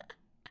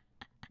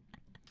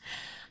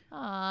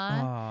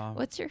 Aw. Aw.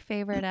 What's your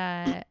favorite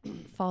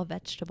fall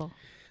vegetable?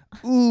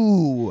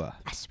 Ooh.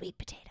 A sweet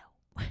potato.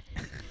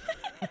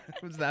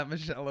 Was that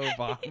Michelle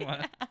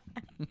Obama?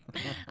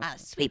 A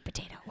sweet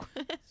potato.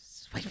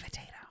 Sweet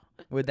potato.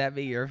 Would that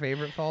be your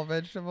favorite fall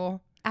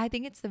vegetable? I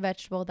think it's the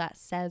vegetable that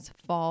says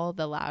fall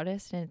the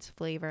loudest in its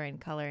flavor and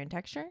color and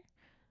texture.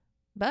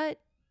 But,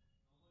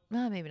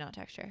 well, maybe not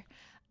texture.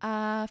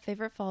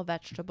 Favorite fall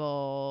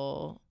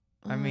vegetable.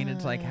 I mean,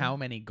 it's like how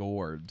many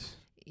gourds?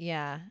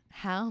 Yeah.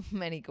 How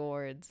many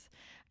gourds?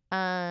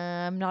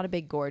 I'm not a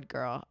big gourd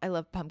girl. I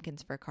love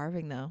pumpkins for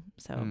carving, though.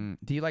 So,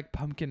 Do you like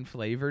pumpkin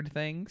flavored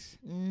things?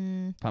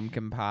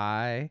 Pumpkin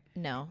pie?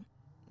 no.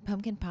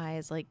 Pumpkin pie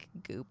is like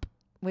goop,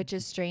 which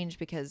is strange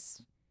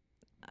because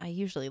I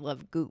usually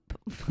love goop.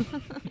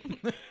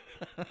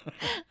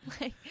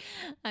 Like,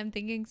 I'm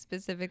thinking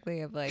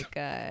specifically of like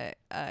that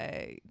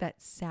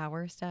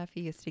sour stuff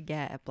you used to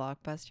get at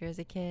Blockbuster as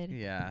a kid.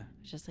 Yeah.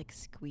 It's just like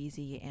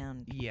squeezy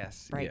and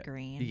Yes. bright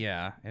green.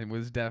 Yeah. It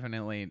was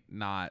definitely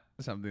not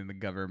something the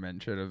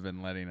government should have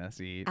been letting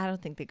us eat. I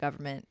don't think the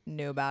government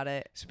knew about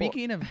it.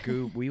 Speaking of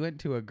goop, we went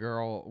to a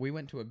girl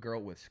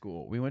with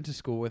school. We went to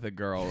school with a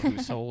girl who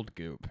sold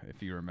goop,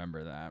 if you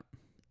remember that.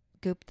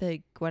 Goop,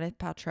 the Gwyneth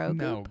Paltrow goop?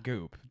 No,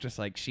 goop. Just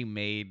like she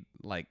made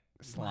like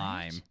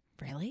slime. What?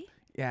 Really?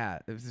 Yeah,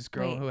 there was this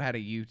girl Wait. who had a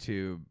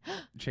YouTube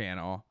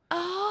channel.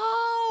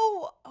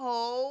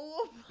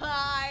 Oh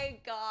my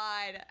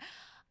God.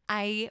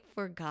 I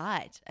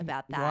forgot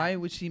about that. Why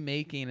was she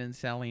making and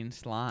selling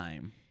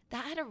slime?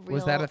 That had a real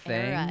Was that a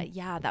era. thing?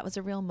 Yeah, that was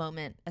a real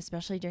moment,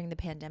 especially during the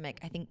pandemic.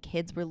 I think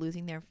kids were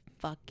losing their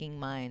fucking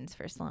minds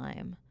for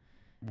slime.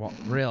 Well,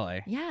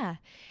 really? Yeah.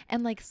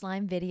 And like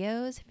slime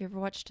videos. Have you ever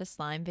watched a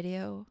slime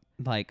video?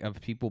 Like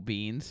of people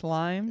being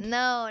slimed?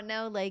 No,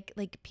 like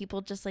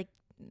people just like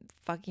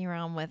fucking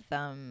around with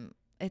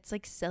it's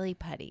like silly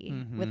putty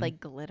with Mhm. like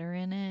glitter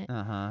in it.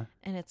 Uh-huh.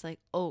 And it's like,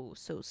 oh,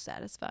 so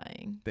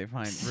satisfying. They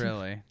find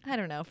really. I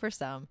don't know, for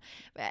some.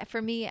 But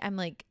for me, I'm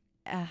like,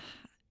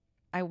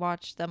 I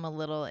watch them a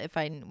little if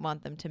I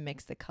want them to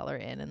mix the color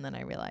in, and then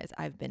I realize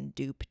I've been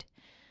duped.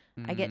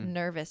 I get Mhm.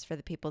 nervous for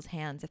the people's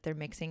hands if they're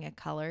mixing a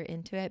color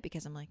into it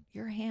because I'm like,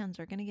 your hands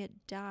are going to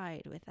get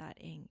dyed with that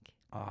ink.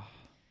 Oh.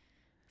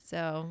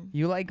 So,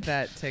 You like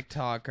that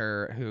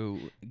TikToker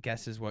who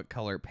guesses what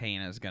color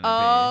paint is gonna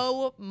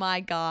oh my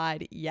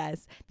God,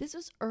 yes. This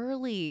was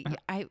early.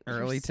 You're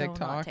Early so not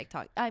TikTok?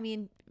 TikTok. I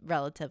mean,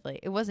 relatively.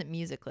 It wasn't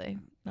Musically,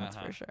 be? that's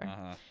for sure.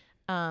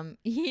 Uh-huh.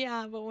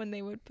 Yeah, but when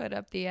they would put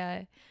up the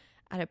at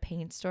a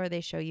paint store, they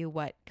show you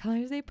what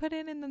colors they put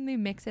in, and then they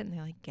mix it, and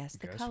they're like, guess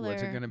the Guess color.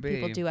 what's it gonna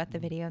People be? do at the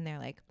video, and they're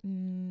like,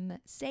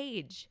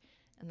 sage,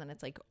 and then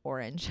it's like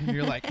orange. And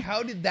you're like,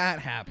 how did that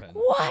happen?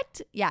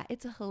 What? Yeah,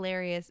 it's a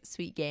hilarious,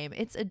 sweet game.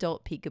 It's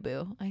adult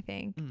peekaboo, I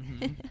think.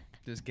 Mhm.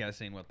 Just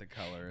guessing what the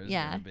color is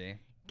Yeah. gonna be.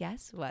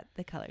 Guess what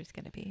the color's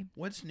gonna be?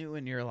 What's new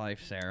in your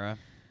life, Sarah?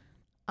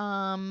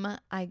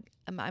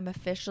 I'm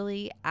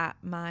officially at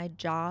my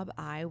job.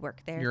 I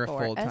work there You're a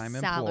for full-time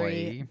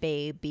salary employee.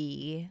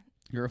 baby.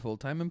 You're a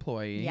full-time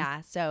employee.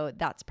 Yeah, so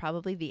that's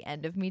probably the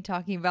end of me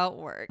talking about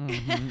work.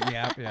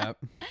 Mhm.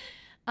 Yep.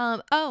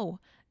 Oh,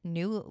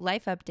 new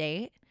life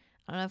update.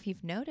 I don't know if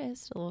you've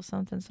noticed a little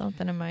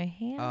something in my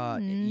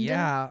hand.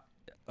 Yeah.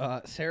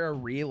 Sarah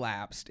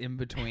relapsed in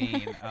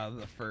between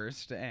the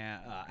first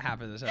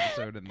half of this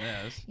episode and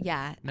this.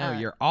 Yeah. No,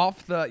 you're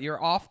off the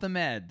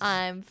meds.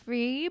 I'm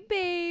free,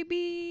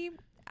 baby.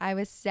 I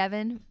was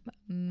 7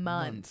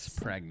 months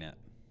pregnant.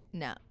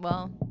 No.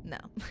 Well, no.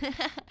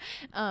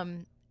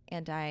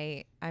 And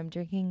I'm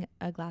drinking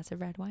a glass of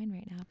red wine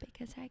right now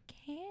because I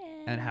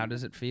can. And how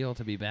does it feel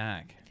to be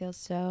back? It feels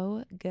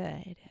so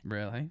good.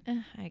 Really?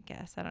 I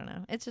guess. I don't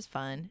know. It's just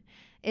fun.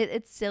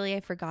 It's silly. I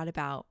forgot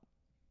about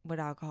what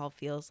alcohol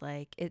feels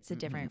like. It's a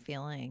different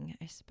feeling,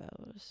 I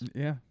suppose.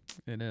 Yeah,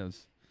 it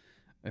is.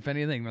 If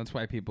anything, that's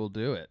why people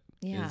do it.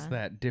 Yeah. Is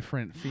that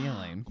different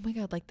feeling. Oh my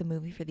God, like the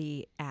movie for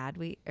the ad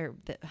oh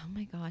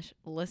my gosh,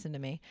 listen to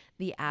me.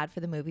 The ad for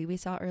the movie we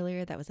saw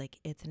earlier that was like,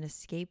 it's an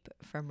escape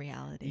from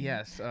reality.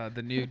 Yes,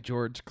 the new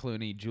George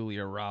Clooney,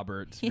 Julia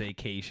Roberts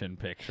vacation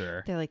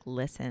picture. They're like,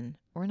 listen,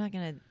 we're not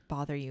going to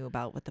bother you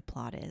about what the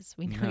plot is.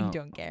 We know you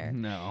don't care.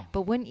 No.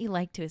 But wouldn't you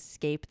like to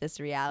escape this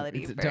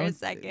reality for a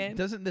second?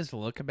 Doesn't this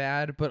look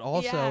bad? But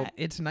also,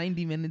 it's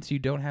 90 minutes. You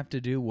don't have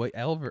to do what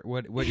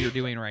you're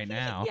doing right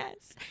now.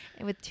 Yes.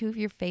 And with 2 of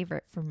your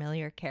favorite familiar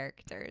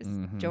characters,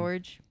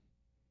 George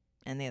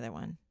and the other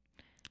one.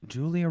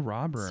 Julia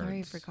Roberts. Sorry,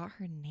 I forgot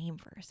her name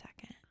for a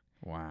second.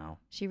 Wow.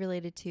 She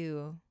related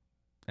to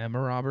Emma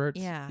Roberts?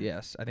 Yeah.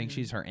 Yes, I think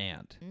she's her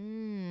aunt.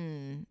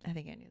 I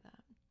think I knew that.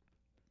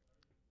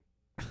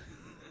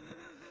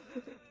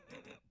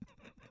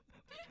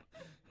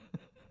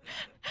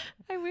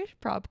 I wish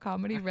prop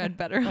comedy read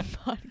better on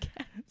podcasts.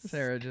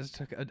 Sarah just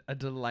took a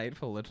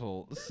delightful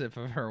little sip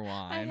of her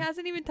wine. It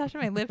hasn't even touched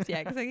my lips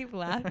yet because I keep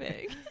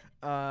laughing.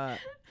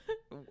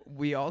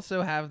 We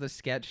also have the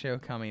sketch show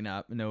coming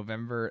up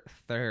November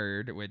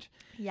 3rd, which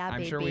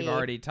I'm sure we've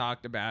already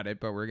talked about it,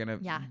 but we're going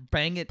to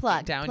bang it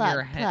down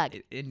your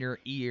head in your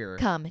ear.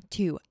 Come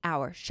to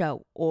our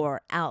show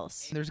or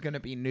else. There's going to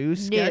be new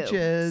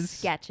sketches.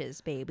 Sketches,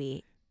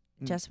 baby.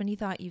 Just when you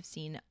thought you've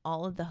seen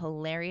all of the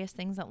hilarious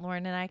things that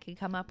Lauren and I could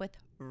come up with,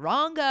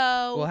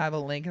 wrongo. We'll have a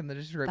link in the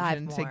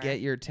description to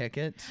get your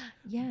tickets.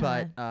 Yeah.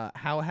 But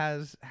how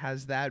has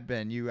that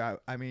been?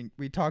 I mean,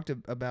 we talked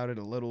about it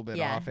a little bit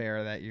off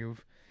air that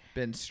you've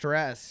been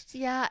stressed.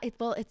 Yeah.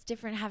 It's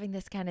different having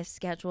this kind of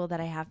schedule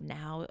that I have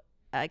now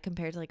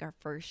compared to like our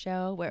first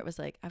show where it was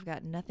like I've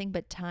got nothing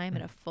but time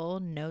and a full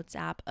notes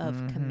app of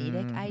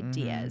comedic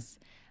ideas.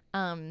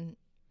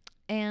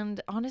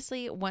 And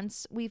honestly,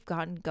 once we've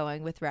gotten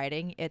going with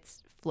writing,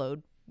 it's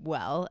flowed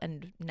well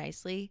and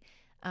nicely.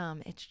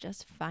 It's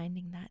just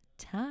finding that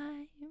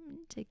time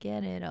to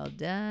get it all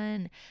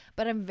done.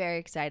 But I'm very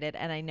excited,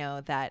 and I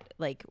know that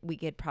like we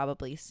could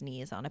probably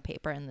sneeze on a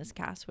paper, and this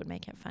cast would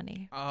make it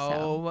funny.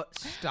 Oh,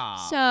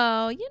 stop! So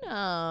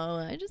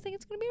I just think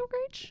it's gonna be a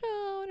great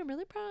show, and I'm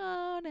really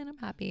proud, and I'm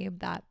happy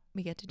that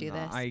we get to do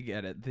this. I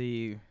get it.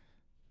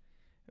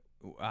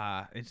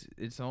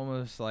 It's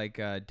almost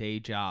like day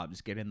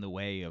jobs get in the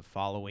way of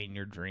following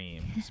your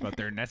dreams, but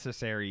they're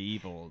necessary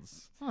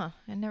evils. Huh,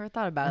 I never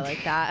thought about it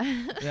like that.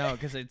 No,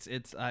 because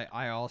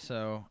I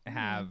also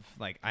have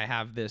I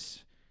have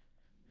this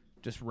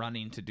just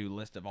running to-do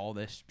list of all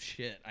this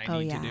shit I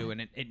need to do,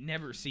 and it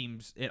never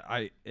seems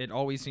it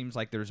always seems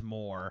like there's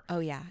more. Oh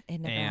yeah, it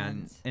never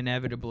ends.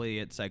 Inevitably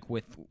it's like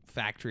with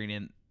factoring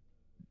in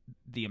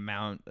the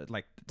amount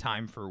like the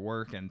time for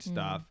work and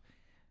stuff,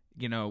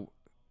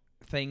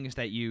 things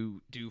that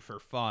you do for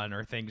fun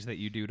or things that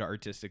you do to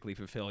artistically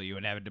fulfill you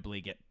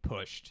inevitably get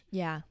pushed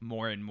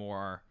more and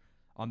more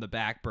on the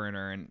back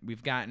burner. And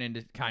we've gotten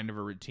into kind of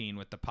a routine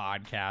with the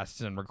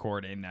podcasts and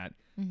recording that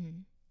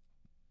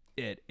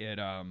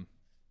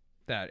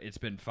that it's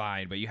been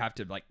fine, but you have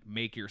to like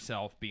make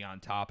yourself be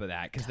on top of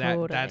that because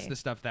that's the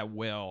stuff that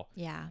will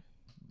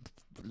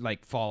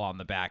like fall on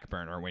the back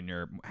burner when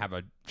you have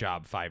a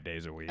job 5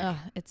 days a week. Oh,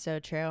 it's so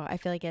true. I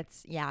feel like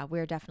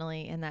we're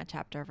definitely in that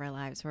chapter of our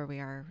lives where we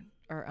are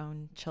our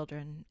own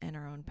children and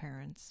our own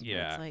parents.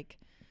 Yeah. It's like,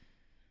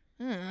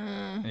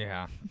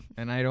 yeah.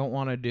 And I don't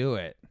want to do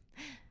it.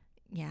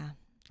 Yeah.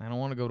 I don't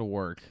want to go to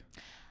work.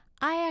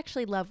 I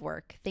actually love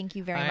work. Thank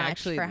you very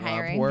much for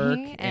hiring work,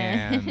 me.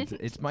 And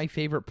it's my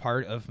favorite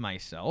part of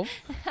myself.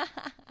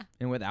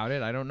 And without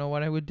it, I don't know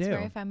what I would do. It's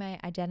where I find my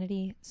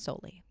identity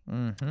solely.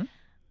 Mm-hmm.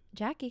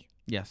 Jackie.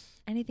 Yes.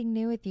 Anything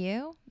new with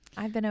you?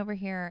 I've been over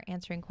here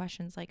answering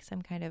questions like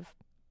some kind of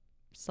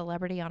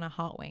celebrity on a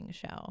hot wing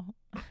show.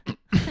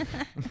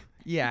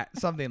 Yeah,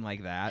 something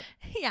like that.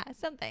 Yeah,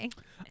 something.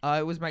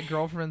 It was my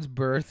girlfriend's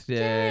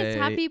birthday. Yes,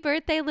 happy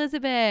birthday,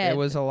 Elizabeth. It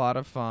was a lot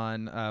of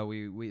fun.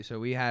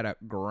 We had a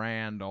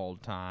grand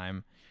old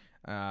time.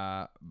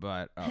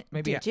 But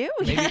maybe Did you?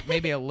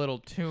 maybe a little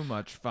too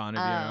much fun, if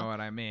you know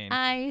what I mean.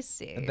 I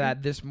see.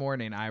 That this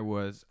morning I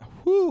was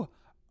hachi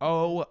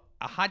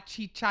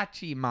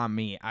chachi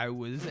mommy. I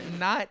was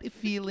not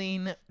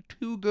feeling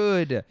too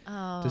good,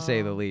 to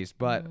say the least.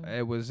 But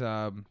it was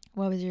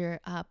what was your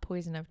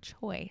poison of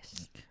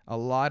choice? a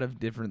lot of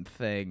different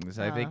things.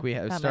 I think we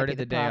started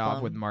the day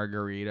off with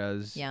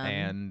margaritas. Yum.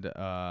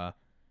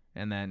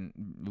 and then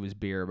it was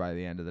beer by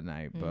the end of the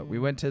night. But we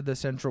went to the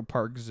Central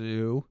Park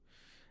Zoo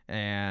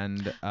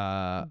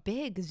and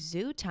Big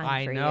zoo time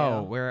I for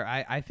know you. where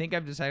I think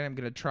I've decided I'm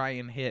gonna try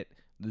and hit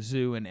the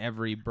zoo in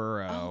every Oh,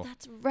 borough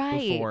that's right.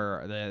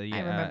 before the I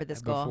remember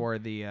this goal. before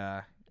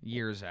the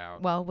year's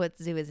out. Well, what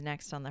zoo is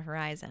next on the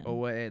horizon?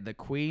 Oh, the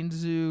Queen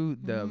Zoo.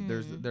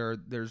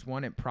 Mm. There's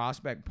one at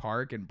Prospect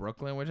Park in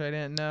Brooklyn, which I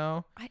didn't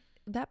know.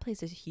 That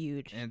place is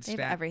huge. And They have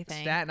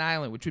everything. Staten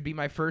Island, which would be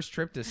my first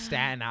trip to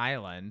Staten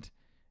Island.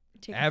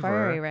 Take ever.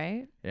 a ferry,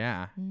 right?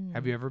 Yeah.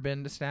 Have you ever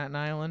been to Staten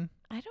Island?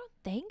 I don't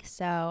think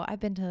so. I've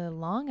been to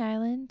Long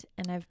Island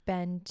and I've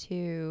been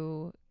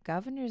to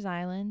Governor's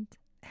Island.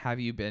 Have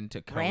you been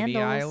to Coney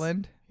Randall's.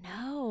 Island?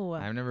 No.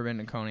 I've never been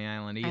to Coney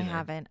Island either. I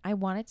haven't. I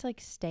want it to like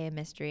stay a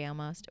mystery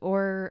almost.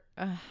 Or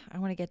I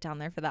want to get down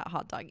there for that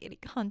hot dog eating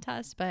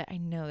contest, but I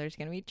know there's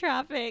going to be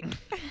traffic.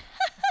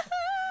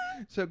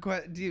 So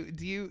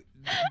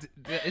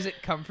is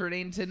it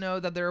comforting to know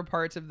that there are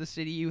parts of the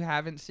city you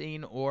haven't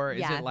seen, or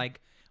is it like,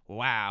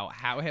 wow,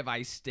 how have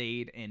I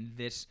stayed in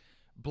this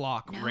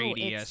block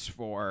radius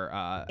for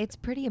It's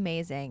pretty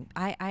amazing.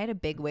 I had a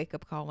big wake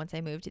up call once I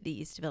moved to the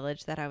East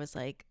Village that I was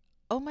like,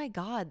 oh my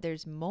God,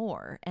 there's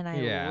more. And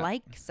I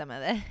like some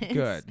of this.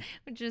 Good.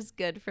 Which is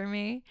good for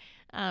me.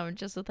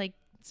 Just with like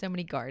so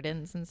many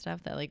gardens and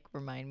stuff that like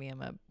remind me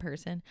I'm a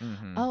person.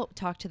 Mm-hmm. Oh,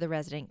 talk to the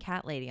resident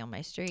cat lady on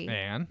my street.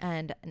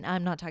 And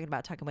I'm not talking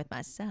about talking with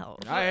myself.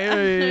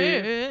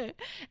 Aye.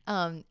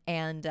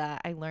 And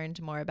I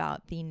learned more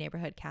about the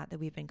neighborhood cat that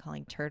we've been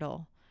calling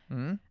Turtle.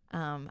 Hmm?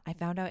 I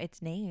found out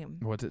its name.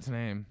 What's its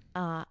name?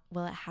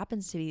 Well, it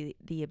happens to be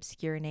the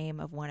obscure name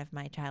of one of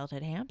my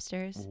childhood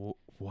hamsters.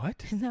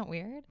 What? Isn't that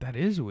weird? That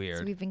is weird.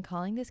 So we've been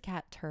calling this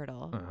cat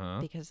Turtle Uh-huh.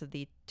 because of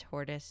the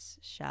tortoise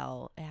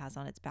shell it has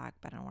on its back,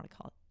 but I don't want to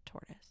call it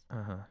tortoise.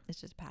 Uh-huh.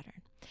 It's just a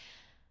pattern.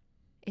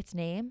 Its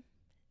name,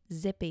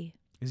 Zippy.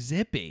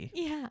 Zippy?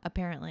 Yeah,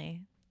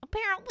 apparently,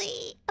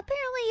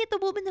 the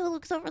woman who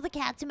looks over the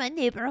cats in my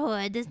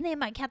neighborhood is named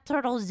my cat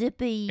Turtle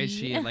Zippy. Is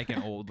she like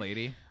an old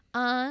lady?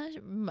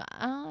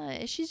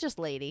 She's just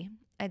lady,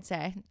 I'd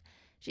say.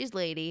 She's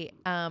lady.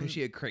 Is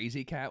she a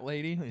crazy cat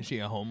lady? Is she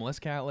a homeless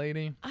cat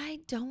lady?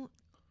 I don't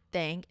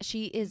think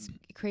she is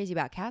crazy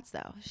about cats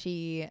though.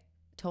 She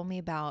told me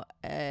about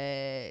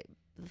 3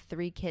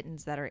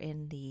 kittens that are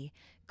in the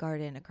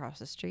garden across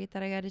the street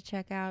that I got to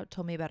check out.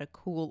 Told me about a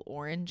cool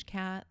orange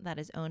cat that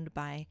is owned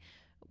by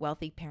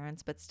wealthy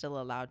parents but still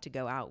allowed to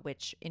go out,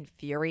 which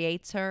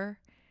infuriates her.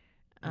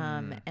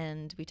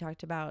 And we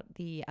talked about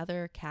the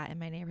other cat in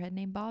my neighborhood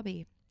named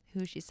Bobby,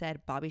 who she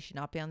said, Bobby should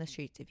not be on the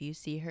streets. If you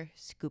see her,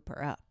 scoop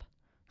her up.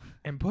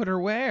 And put her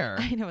where?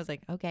 I know. I was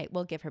like, okay,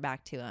 we'll give her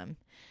back to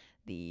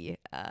the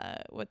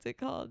what's it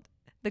called?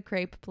 The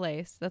crepe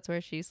place. That's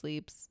where she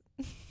sleeps.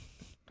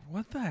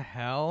 What the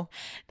hell?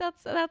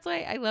 That's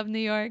why I love New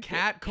York.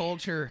 Cat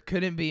culture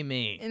couldn't be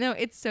me. No,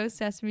 it's so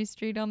Sesame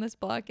Street on this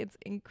block. It's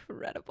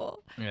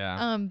incredible.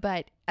 Yeah.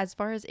 But as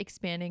far as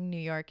expanding New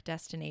York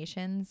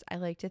destinations, I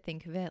like to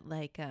think of it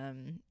like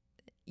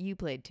you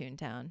played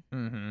Toontown.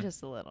 Mm-hmm.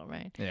 Just a little,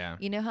 right? Yeah.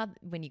 You know how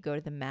when you go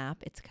to the map,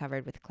 it's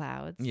covered with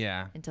clouds?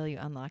 Yeah. Until you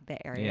unlock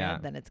the area,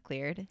 then it's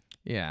cleared.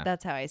 Yeah.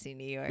 That's how I see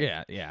New York.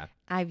 Yeah. Yeah.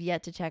 I've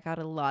yet to check out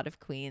a lot of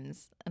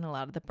Queens and a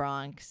lot of the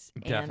Bronx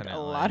Definitely. and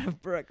a lot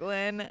of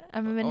Brooklyn.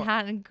 I'm a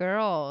Manhattan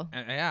girl.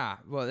 Yeah.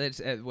 Well,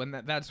 it's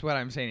that's what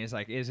I'm saying is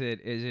like, is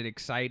it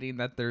exciting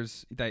that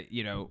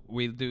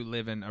we do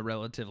live in a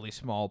relatively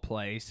small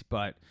place,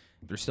 but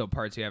there's still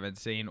parts you haven't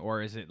seen,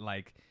 or is it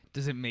like,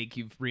 does it make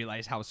you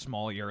realize how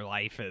small your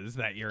life is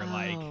that you're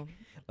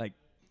like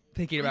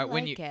thinking about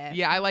when you? it.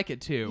 Yeah, I like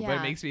it too, but Yeah.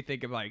 it makes me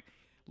think of like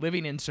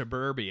living in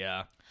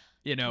suburbia.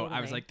 You know, I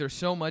was Totally. like, there's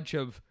so much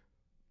of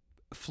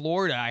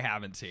Florida I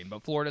haven't seen,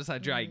 but Florida's a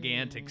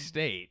gigantic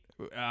state.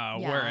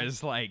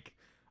 Whereas like,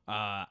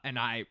 and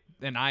I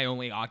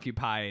only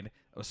occupied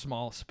a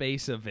small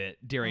space of it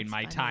during That's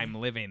my funny. time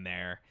living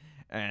there.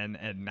 And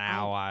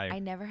now I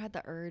never had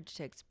the urge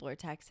to explore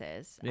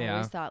Texas. I Yeah.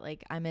 always thought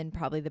like I'm in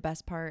probably the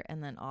best part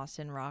and then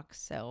Austin rocks,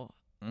 so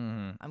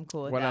Mhm. I'm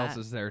cool with What that. else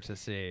is there to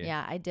see?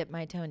 Yeah, I dipped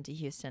my toe into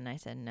Houston. I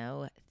said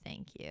no,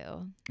 thank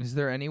you. Is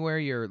there anywhere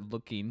you're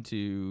looking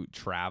to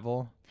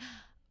travel?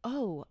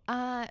 Oh,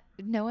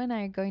 Noah and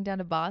I are going down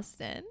to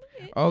Boston.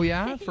 Oh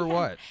yeah, for Yeah,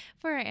 what?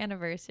 for our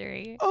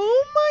anniversary.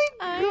 Oh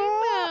my I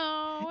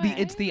god! know.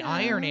 It's the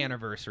Iron know.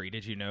 anniversary.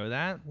 Did you know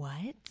that?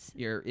 What? It's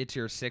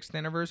your 6th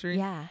anniversary.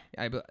 Yeah.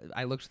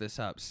 I looked this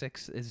up.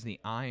 6 is the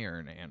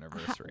Iron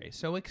anniversary.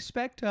 So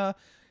expect a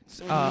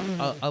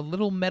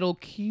little metal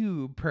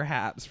cube,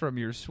 perhaps, from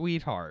your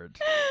sweetheart.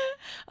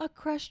 A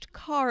crushed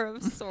car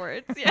of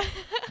sorts. Yeah.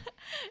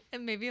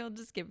 And maybe he'll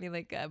just give me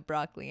like a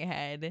broccoli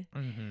head.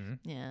 Mm-hmm.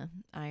 Yeah.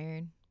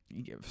 Iron.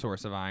 You get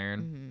source of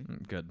iron.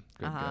 Mhm. Good.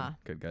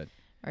 Good.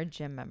 Or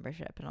gym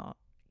membership, and I'll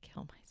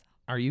kill myself.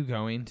 Are you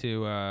going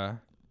to?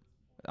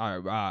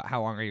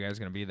 How long are you guys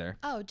gonna be there?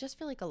 Oh, just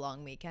for like a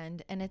long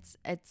weekend, and it's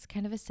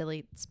kind of a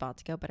silly spot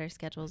to go, but our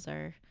schedules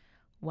are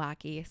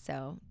wacky,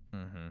 so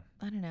Mm-hmm.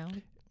 I don't know.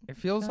 It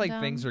feels going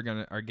like things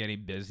down are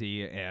getting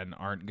busy and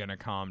aren't gonna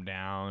calm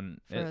down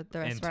for the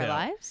rest of our until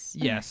lives.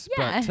 yes,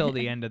 Yeah. but till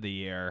the end of the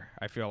year.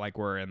 I feel like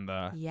we're in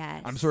the.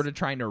 Yes. I'm sort of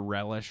trying to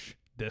relish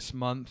this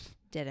month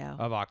Ditto.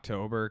 of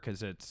October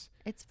because it's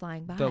It's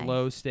flying by. the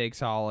low stakes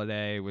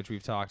holiday, which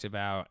we've talked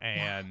about,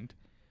 and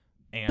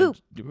Boop.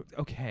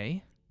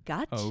 Okay,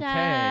 Gotcha.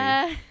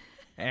 Okay.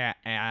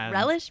 and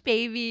Relish,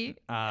 baby.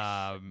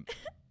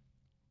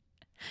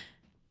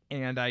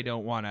 And I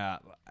don't want to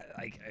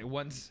like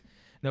once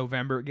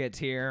November gets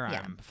here,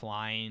 Yeah. I'm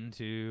flying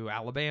to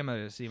Alabama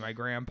to see my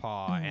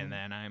grandpa, Mhm. and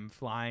then I'm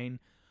flying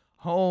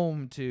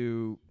home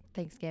to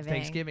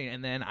Thanksgiving.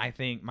 and then I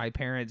think my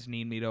parents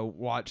need me to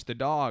watch the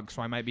dog,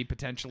 so I might be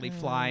potentially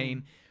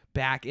flying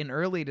back in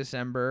early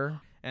December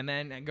and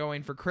then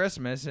going for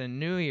Christmas and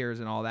New Year's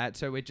and all that.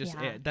 So it just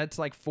that's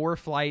like 4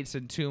 flights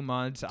in 2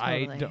 months.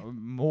 Totally.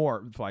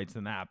 More flights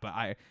than that,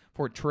 but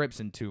 4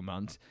 trips in 2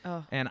 months.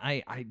 Oh. And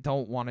I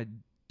don't want to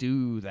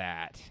do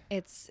that.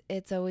 It's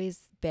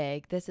always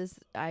big. This is,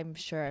 I'm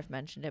sure I've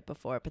mentioned it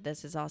before, but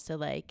this is also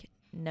like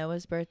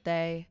Noah's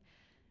birthday,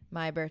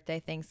 my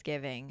birthday,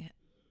 Thanksgiving,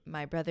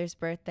 my brother's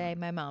birthday,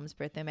 my mom's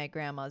birthday, my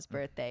grandma's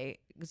birthday,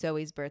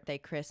 Zoe's birthday,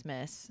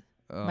 Christmas,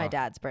 my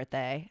dad's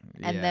birthday,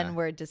 and then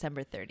we're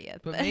December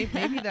 30th. But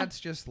maybe that's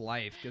just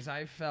life, because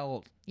I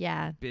felt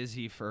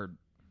busy for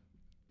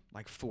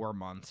like 4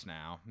 months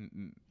now.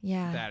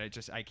 Yeah.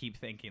 That I keep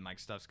thinking like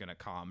stuff's gonna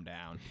calm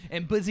down,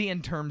 and busy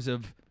in terms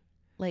of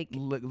like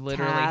literally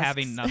tasks.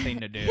 having nothing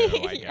to do.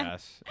 I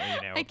guess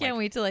I can't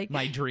wait to like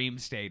my dream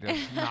state of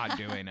not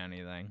doing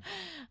anything.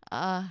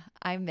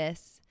 I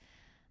miss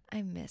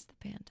the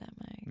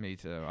pandemic. Me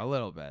too, a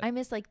little bit. I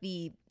miss like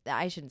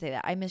I shouldn't say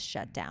that. I miss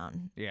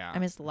shutdown. Yeah. I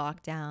miss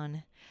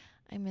lockdown.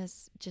 I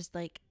miss just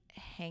like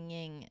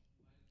hanging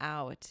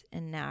out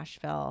in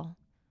Nashville.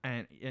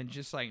 And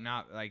just like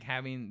not like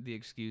having the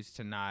excuse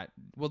to not.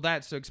 Well,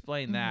 that's to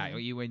explain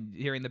that you when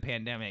during the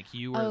pandemic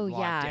you were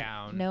locked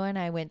down. Noah and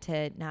I went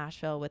to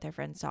Nashville with our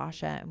friend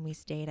Sasha, and we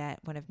stayed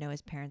at one of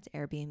Noah's parents'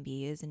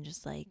 Airbnbs and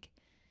just like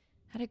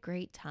had a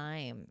great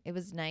time. It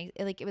was nice.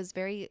 It was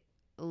very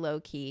low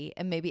key,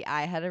 and maybe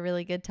I had a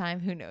really good time.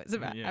 Who knows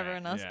about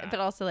everyone else? Yeah.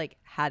 But also like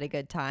had a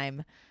good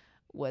time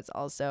was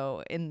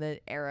also in the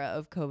era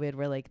of COVID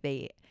where like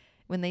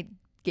when they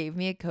gave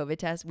me a COVID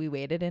test, we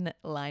waited in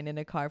line in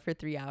a car for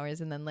 3 hours,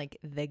 and then like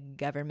the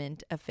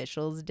government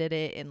officials did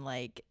it in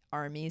like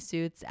army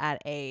suits at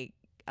a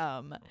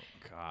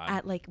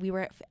at like we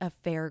were at a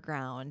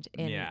fairground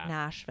in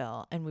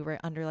Nashville, and we were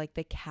under like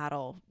the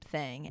cattle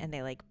thing, and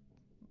they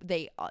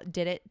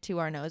did it to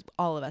our nose.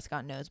 All of us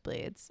got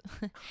nosebleeds.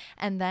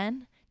 And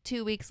then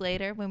 2 weeks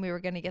later, when we were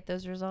going to get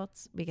those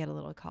results, we get a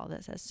little call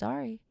that says,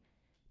 sorry,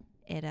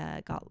 it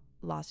got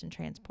lost in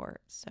transport.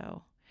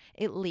 So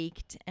it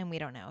leaked, and we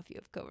don't know if you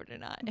have COVID or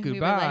not. And Goodbye. We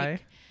were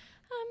like,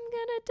 I'm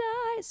going to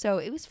die. So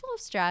it was full of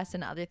stress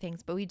and other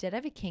things, but we did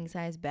have a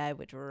king-size bed,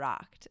 which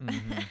rocked.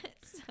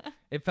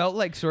 It felt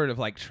like sort of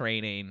like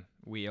training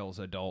wheels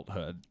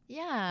adulthood.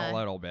 Yeah. A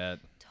little bit.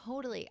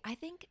 Totally. I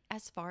think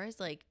as far as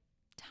like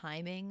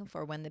timing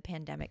for when the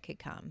pandemic could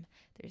come,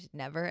 there's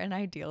never an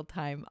ideal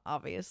time,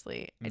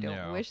 obviously. I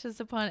don't wish this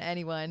upon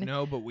anyone.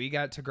 No, but we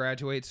got to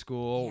graduate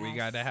school. Yes. We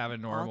got to have a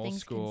normal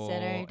school,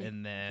 considered.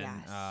 and then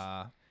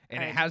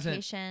and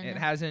it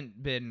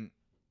hasn't been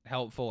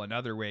helpful in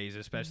other ways,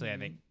 especially I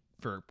think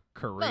for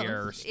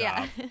career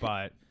stuff.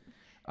 But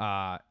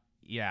what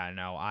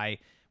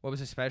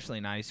was especially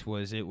nice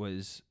was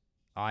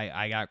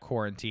I got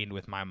quarantined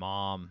with my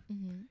mom,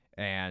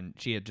 and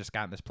she had just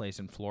gotten this place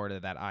in Florida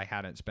that I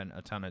hadn't spent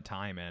a ton of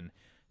time in,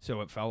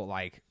 so it felt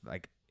like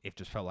it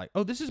just felt like,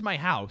 oh, this is my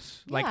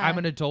house. Yeah. Like I'm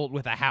an adult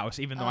with a house,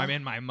 even though I'm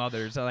in my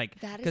mother's.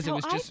 Like because it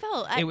was just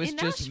it was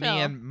just me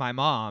and my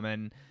mom,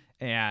 and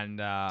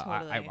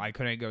totally. I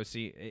couldn't go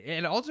see.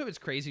 And also it's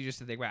crazy just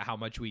to think about how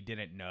much we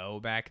didn't know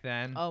back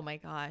then. Oh my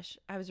gosh,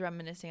 I was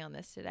reminiscing on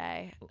this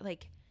today.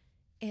 Like,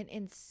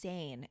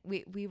 insane.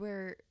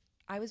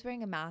 I was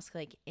wearing a mask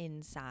like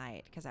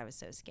inside because I was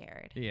so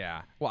scared.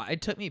 Yeah. Well,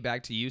 it took me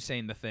back to you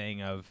saying the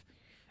thing of,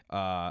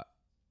 going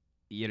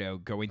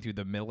through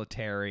the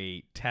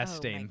military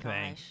testing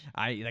thing.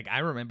 I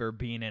remember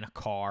being in a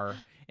car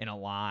in a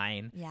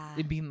line. Yeah.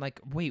 And being like,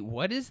 wait,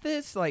 what is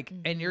this? Like,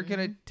 and you're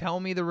gonna tell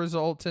me the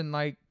results in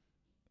like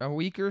a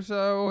week or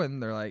so?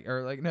 And they're like,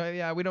 no,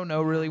 yeah, we don't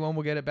know really when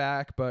we'll get it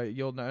back, but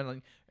you'll know.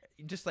 Like,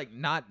 just like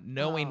not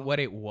knowing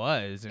what it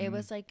was. And it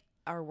was like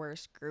our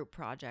worst group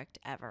project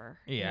ever.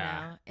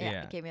 Yeah.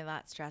 It gave me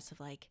that stress of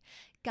like,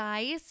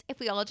 guys, if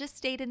we all just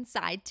stayed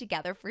inside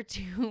together for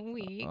 2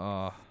 weeks.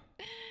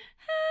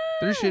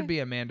 There should be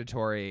a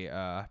mandatory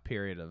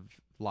period of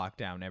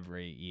lockdown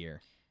every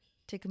year.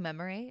 To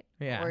commemorate?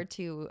 Yeah. Or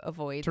to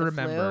avoid to the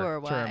remember, flu or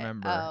what? To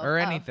remember. Or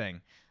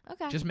anything.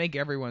 Okay. Just make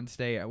everyone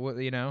stay,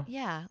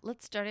 Yeah.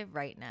 Let's start it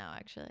right now,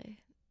 actually.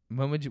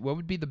 What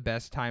would be the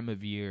best time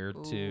of year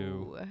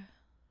to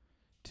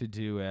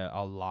do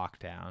a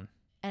lockdown?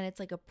 And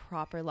it's like a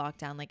proper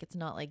lockdown. Like it's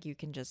not like you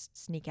can just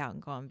sneak out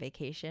and go on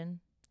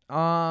vacation.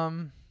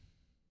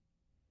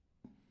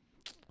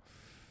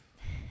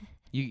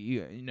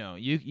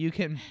 You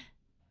can.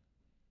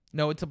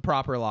 No, it's a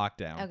proper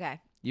lockdown. Okay.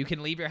 You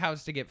can leave your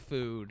house to get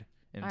food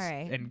and All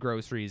right. and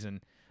groceries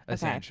and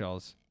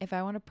essentials. If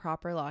I want a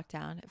proper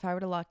lockdown, if I were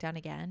to lock down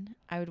again,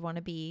 I would want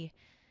to be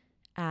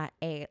at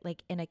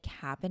in a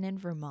cabin in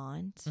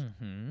Vermont,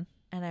 Mm-hmm.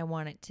 and I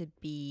want it to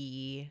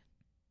be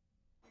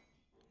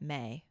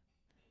May.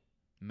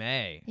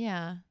 May.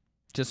 Yeah.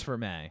 Just for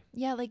May.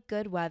 Yeah, like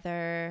good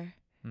weather.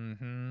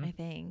 Mm-hmm. I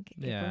think.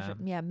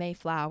 Yeah. May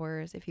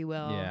flowers, if you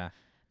will. Yeah.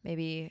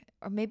 Maybe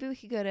we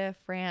could go to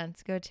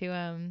France. Go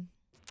to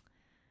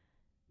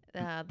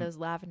those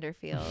lavender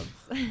fields.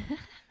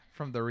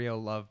 From the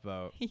Real Love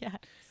Boat. Yes.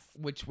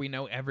 Which we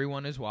know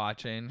everyone is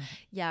watching.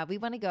 Yeah, we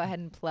want to go ahead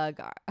and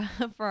plug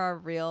for our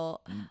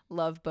Real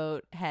Love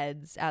Boat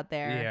heads out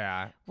there.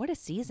 Yeah. What a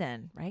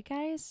season, right,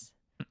 guys?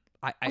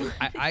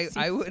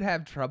 I would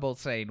have trouble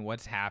saying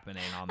what's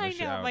happening on the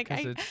show. Like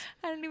I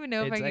don't even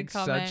know if I it's can like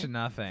comment. such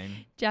nothing.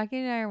 Jackie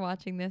and I are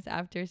watching this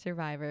after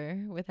Survivor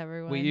with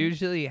everyone. We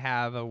usually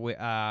have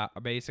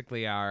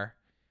basically our.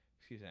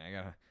 Excuse me, I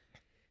gotta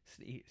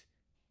sneeze.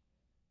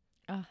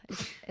 Oh,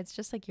 it's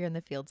just like you're in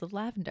the fields of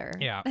lavender.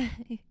 Yeah.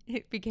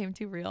 It became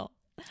too real.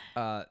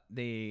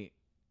 We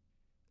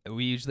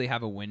usually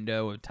have a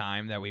window of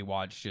time that we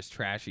watch just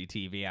trashy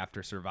TV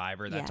after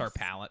Survivor. That's our Yes.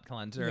 palate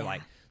cleanser. Yeah.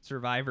 Like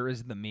Survivor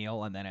is the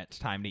meal, and then it's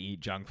time to eat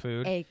junk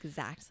food.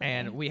 Exactly.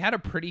 And we had a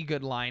pretty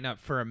good lineup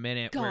for a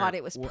minute. God,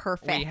 it was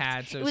perfect. We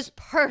had it was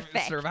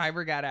perfect.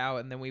 Survivor got out,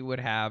 and then we would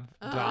have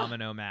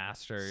Domino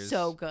Masters.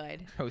 So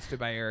good. Hosted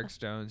by Eric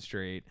Stone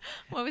Street.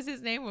 What was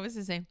his name?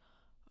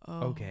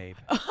 Oh, Gabe.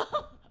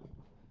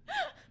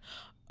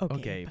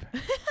 Okay. Gabe.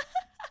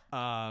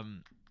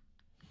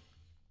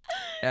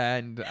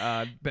 And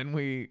then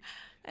we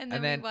And And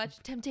then then we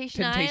watched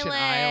Temptation Temptation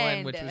Island.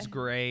 Island, which was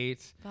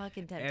great.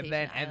 Fucking Temptation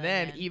And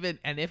then Island.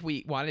 and if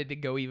we wanted to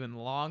go even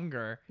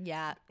longer,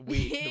 Yeah. we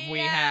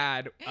Yeah.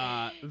 had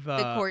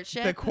The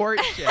Courtship? The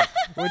Courtship,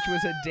 which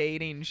was a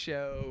dating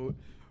show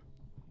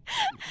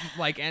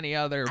like any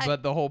other,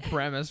 but the whole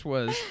premise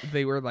was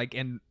they were like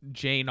in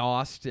Jane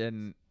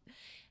Austen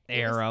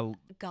era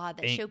God,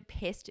 that show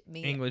pissed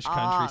me English off.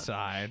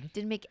 countryside.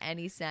 Didn't make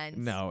any sense.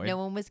 No, no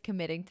one was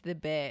committing to the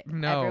bit.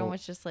 No. Everyone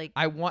was just like,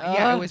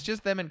 Yeah, it was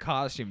just them in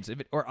costumes.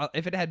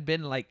 If it had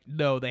been like,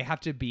 no, they have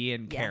to be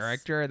in Yes.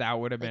 character, that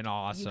would have been You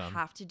awesome.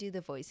 have to do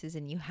the voices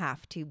and you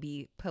have to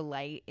be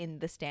polite in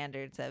the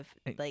standards of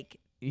like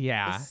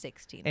Yeah. the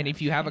 16. And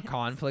if you have a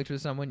conflict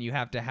with someone, you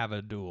have to have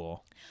a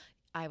duel.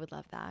 I would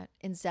love that.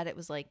 Instead, it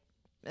was like,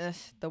 ugh,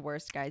 the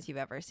worst guys you've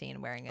ever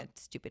seen wearing a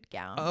stupid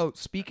gown. Oh,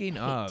 speaking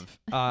of,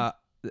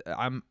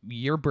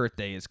 your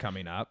birthday is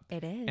coming up.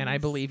 It is. And I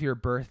believe your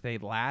birthday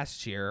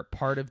last year,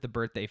 part of the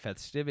birthday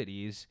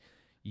festivities,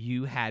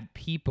 you had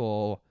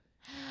people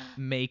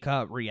make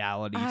up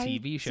reality I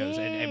TV shows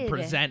and did.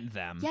 present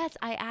them. Yes,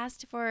 I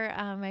asked for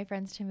my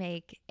friends to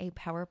make a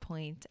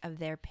PowerPoint of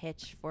their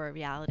pitch for a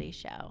reality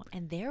show.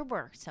 And there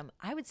were some,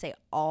 I would say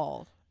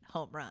all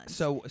home runs.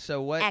 So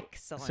what?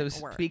 Excellent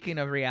So work. speaking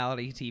of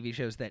reality TV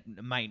shows that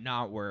might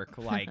not work,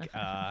 like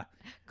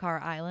Car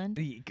Island?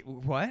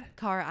 what?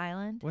 Car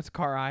Island? What's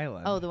Car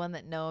Island? Oh, the one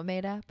that Noah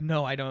made up?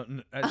 No, I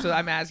don't. So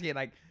I'm asking,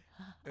 like,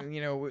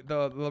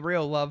 the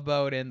Real Love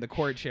Boat and the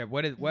Courtship.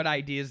 What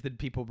ideas did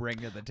people bring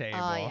to the table?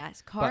 Oh,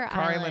 yes. Car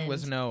Island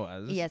was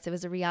Noah's. Yes, it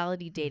was a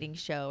reality dating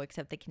show,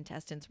 except the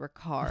contestants were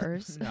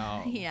cars.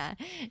 No. Yeah,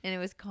 and it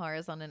was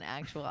cars on an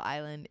actual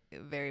island.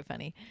 Very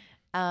funny.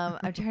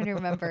 I'm trying to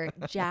remember.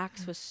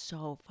 Jack's was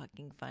so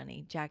fucking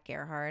funny. Jack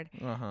Gerhard.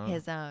 Uh-huh.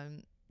 His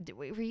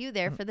were you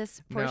there for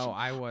this portion? No,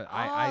 I was. Oh,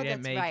 I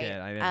didn't that's make right.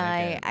 it. I didn't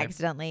I make it.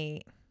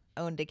 accidentally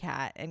owned a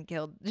cat and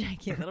killed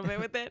Jackie a little bit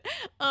with it.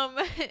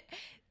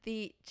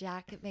 The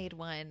Jack made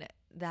one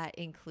that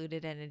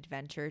included an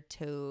adventure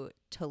to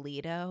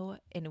Toledo,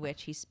 in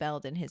which he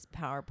spelled in his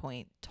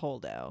PowerPoint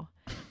Toldo.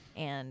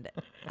 And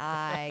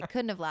I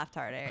couldn't have laughed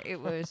harder. It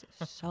was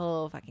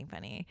so fucking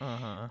funny.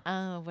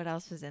 What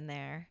else was in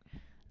there?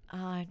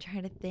 I'm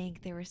trying to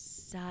think. There were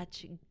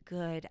such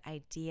good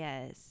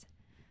ideas.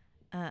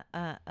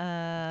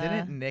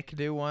 Didn't Nick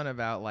do one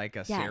about like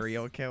a Yes.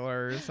 serial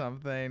killer or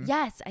something?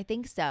 Yes, I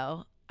think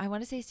so. I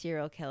want to say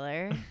serial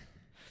killer.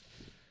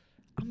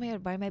 Oh my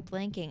God, why am I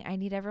blanking? I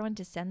need everyone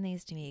to send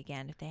these to me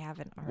again if they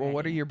haven't already. Well,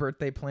 what are your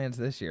birthday plans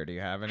this year? Do you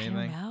have I anything?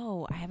 don't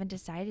know. I haven't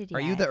decided yet.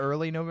 Are you the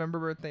early November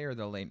birthday or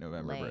the late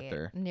November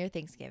birthday? Near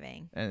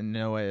Thanksgiving. And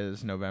Noah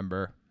is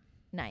November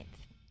 9th.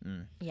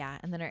 Mm. Yeah,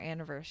 and then our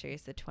anniversary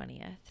is the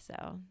 20th.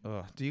 So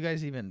Ugh, do you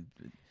guys even?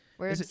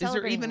 we're Is there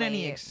celebrating even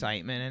any late.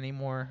 excitement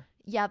anymore?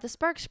 Yeah, the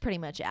spark's pretty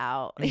much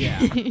out. Yeah.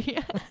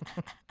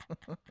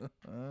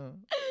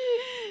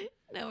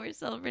 No, we're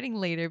celebrating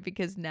later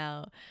because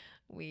now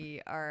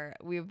we've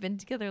been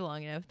together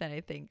long enough that I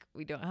think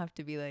we don't have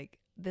to be like,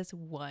 this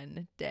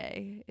one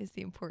day is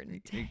the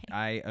important day.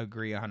 I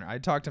agree 100. I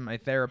talked to my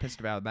therapist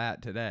about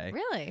that today.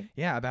 Really?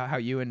 Yeah, about how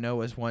you and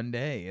Noah's one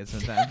day.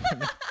 Isn't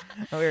that?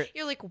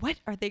 You're like, what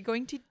are they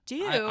going to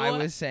do? I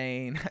was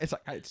saying, it's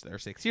like it's their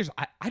 6 years.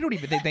 I don't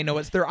even think they know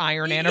it's their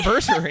iron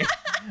anniversary.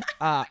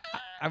 I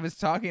was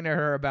talking to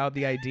her about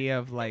the idea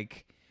of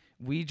like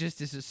we just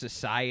as a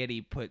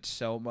society put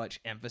so much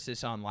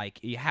emphasis on like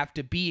you have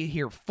to be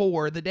here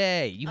for the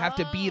day. You have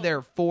to be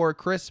there for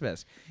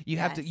Christmas. You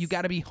got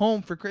to be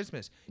home for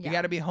Christmas. You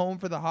got to be home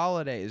for the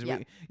holidays.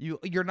 Yep.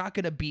 You're not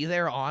going to be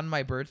there on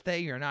my birthday.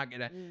 You're not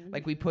going to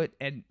like we put,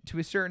 and to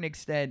a certain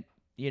extent,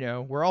 you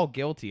know, we're all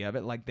guilty of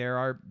it. Like there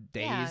are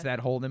days that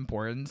hold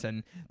importance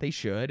and they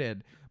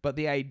should, but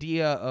the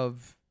idea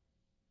of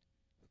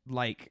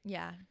like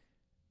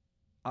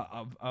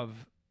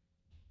of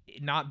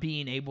not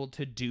being able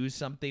to do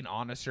something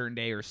on a certain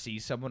day or see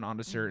someone on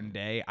a certain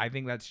day, I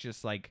think that's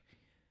just like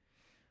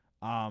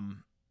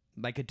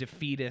a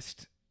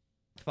defeatist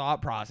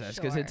thought process,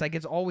 because it's like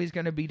it's always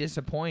going to be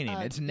disappointing.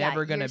 It's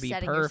never going to be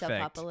setting perfect.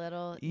 Yourself up a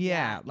little.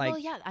 Like,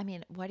 well, I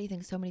mean, why do you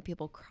think so many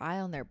people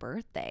cry on their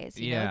birthdays?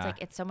 You know, it's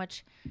like it's so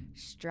much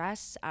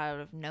stress out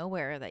of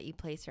nowhere that you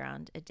place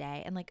around a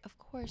day, and like, of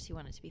course, you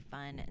want it to be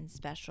fun and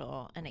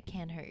special, and it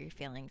can hurt your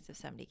feelings if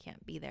somebody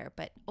can't be there.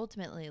 But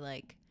ultimately,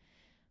 like,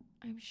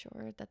 I'm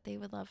sure that they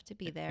would love to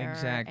be there.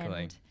 Exactly.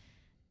 And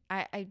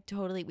I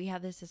totally. We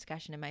have this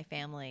discussion in my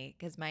family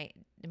because my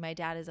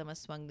dad is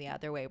almost swung the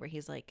other way, where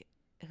he's like,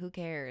 who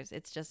cares?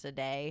 It's just a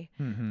day.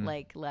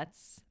 Like,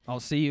 I'll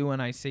see you when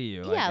I see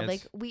you.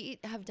 Like we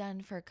have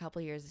done for a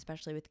couple years,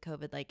 especially with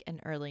COVID, like an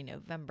early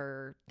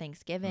November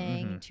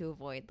Thanksgiving to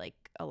avoid like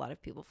a lot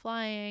of people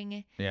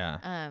flying.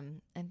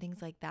 And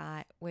things like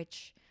that,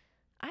 which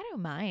I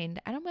don't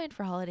mind. I don't mind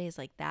for holidays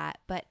like that,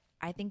 but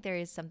I think there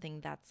is something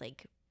that's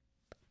like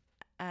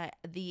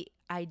the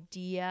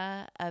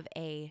idea of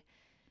a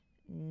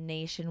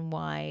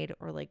nationwide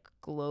or like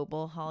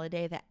global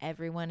holiday that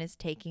everyone is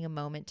taking a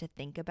moment to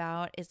think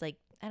about is like,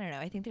 I don't know,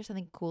 I think there's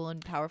something cool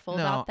and powerful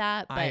about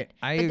that, but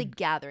the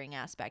gathering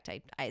aspect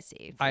I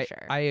see for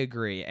sure. I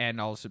agree.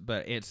 And also,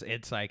 but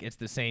it's like it's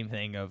the same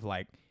thing of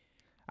like,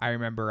 I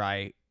remember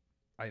I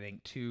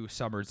think 2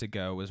 summers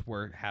ago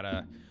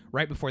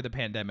right before the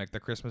pandemic, the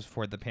Christmas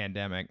before the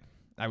pandemic,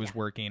 I was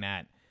working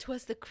at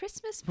 'Twas the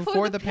Christmas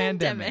before the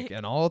pandemic,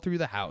 and all through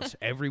the house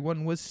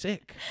everyone was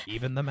sick,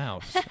 even the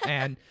mouse.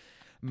 And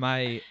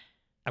I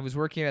was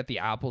working at the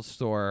Apple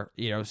store,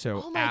 you know,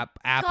 so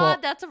Apple.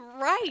 God, that's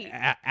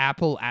right.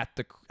 Apple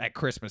at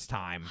Christmas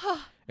time.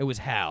 It was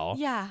hell.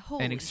 Yeah,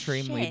 holy and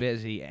extremely shit.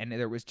 busy, and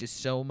there was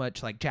just so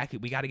much like, Jackie,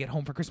 we got to get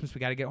home for Christmas. We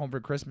got to get home for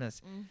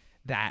Christmas.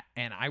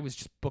 And I was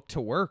just booked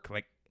to work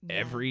like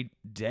every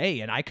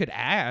day, and I could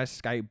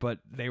ask, but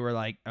they were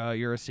like,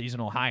 "You're a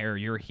seasonal hire.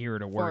 You're here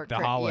to work the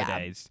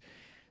holidays."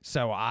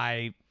 So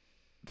I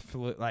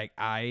flew, like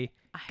I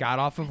got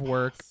off of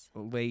work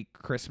late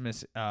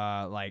Christmas,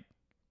 the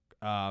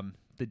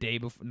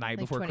night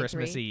before 23?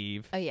 Christmas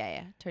Eve. Oh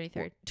yeah,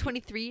 23rd,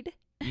 23rd.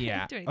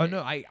 Yeah. 23rd. Oh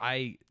no,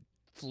 I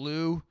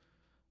flew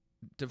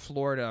to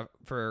Florida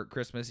for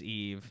Christmas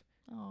Eve.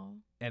 Oh.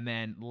 And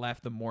then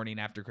left the morning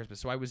after Christmas.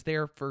 So I was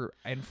there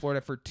in Florida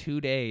for 2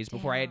 days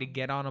before I had to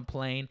get on a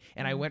plane.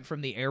 And I went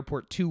from the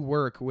airport to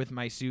work with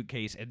my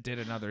suitcase and did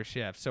another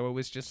shift. So it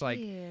was just like,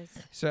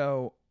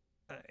 so,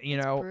 you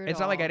know, it's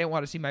not like I didn't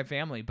want to see my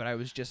family, but I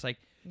was just like,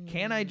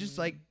 can I just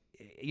like,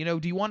 you know,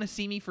 do you want to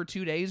see me for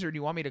 2 days, or do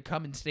you want me to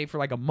come and stay for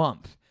like a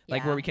month?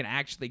 Like where we can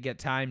actually get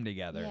time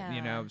together,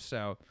 you know?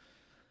 So,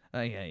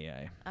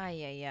 yeah,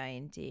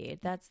 indeed.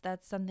 That's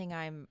something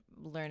I'm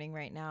learning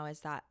right now,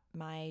 is that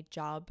my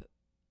job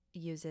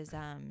uses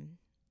I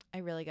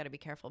really got to be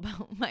careful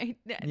about my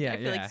I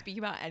feel like speaking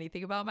about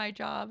anything about my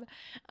job,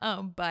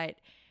 but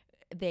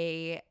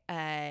they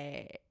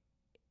I'm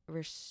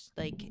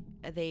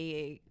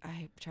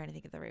trying to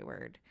think of the right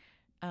word,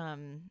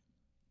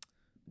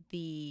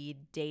 the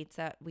dates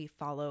that we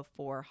follow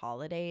for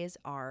holidays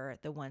are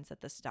the ones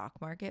that the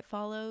stock market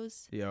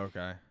follows,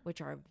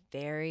 which are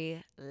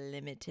very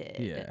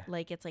limited.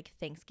 Like it's like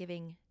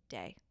Thanksgiving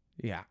Day,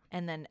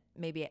 and then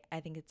maybe I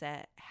think it's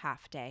a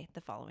half day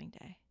the following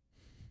day.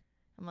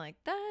 I'm like,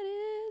 that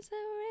is a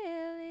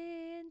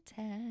really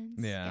intense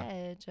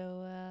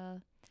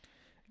schedule.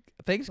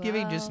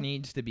 Thanksgiving just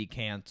needs to be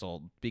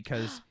canceled,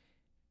 because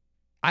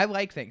I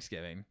like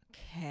Thanksgiving.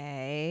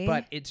 Okay.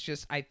 But it's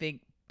just, I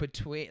think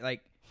between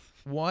like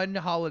one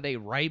holiday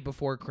right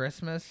before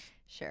Christmas.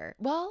 Sure.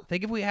 Well,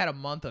 think if we had a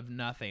month of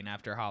nothing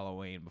after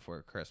Halloween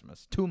before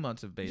Christmas, 2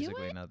 months of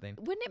basically nothing.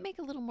 Wouldn't it make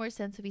a little more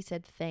sense if he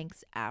said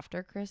thanks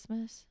after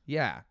Christmas?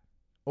 Yeah.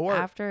 Or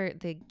after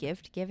the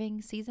gift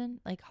giving season,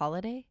 like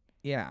holiday?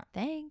 Yeah.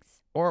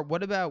 Thanks. Or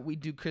what about we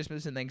do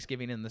Christmas and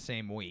Thanksgiving in the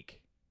same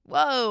week?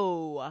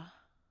 Whoa.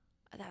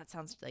 That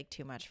sounds like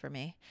too much for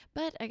me.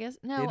 But I guess,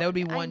 no. That would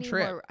be one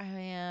trip.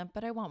 Yeah,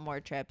 but I want more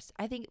trips.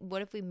 I think,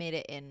 what if we made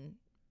it in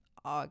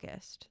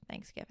August,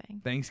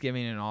 Thanksgiving?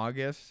 Thanksgiving in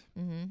August?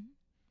 Mm-hmm.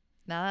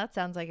 Now that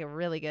sounds like a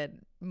really good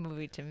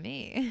movie to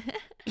me.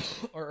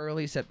 Or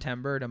early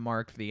September to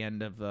mark the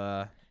end of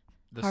the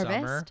harvest?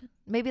 Summer.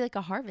 Maybe like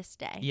a harvest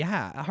day.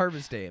 Yeah, a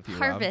harvest day if you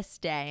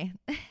Harvest day.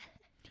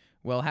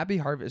 Well, happy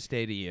Harvest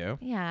Day to you.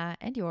 Yeah,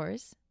 and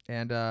yours.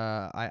 And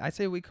I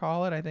say we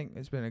call it. I think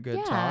it's been a good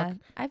talk. Yeah,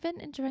 I've been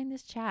enjoying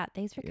this chat.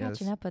 Thanks for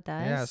catching up with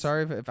us. Yeah,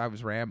 sorry if I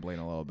was rambling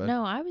a little bit.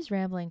 No, I was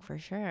rambling for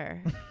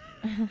sure.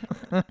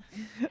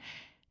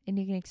 And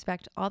you can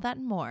expect all that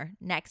and more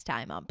next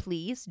time on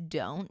Please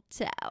Don't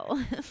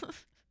Tell.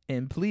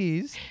 And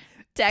please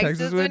text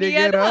us when you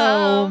get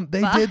home. They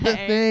did the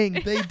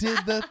thing. They did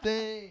the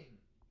thing.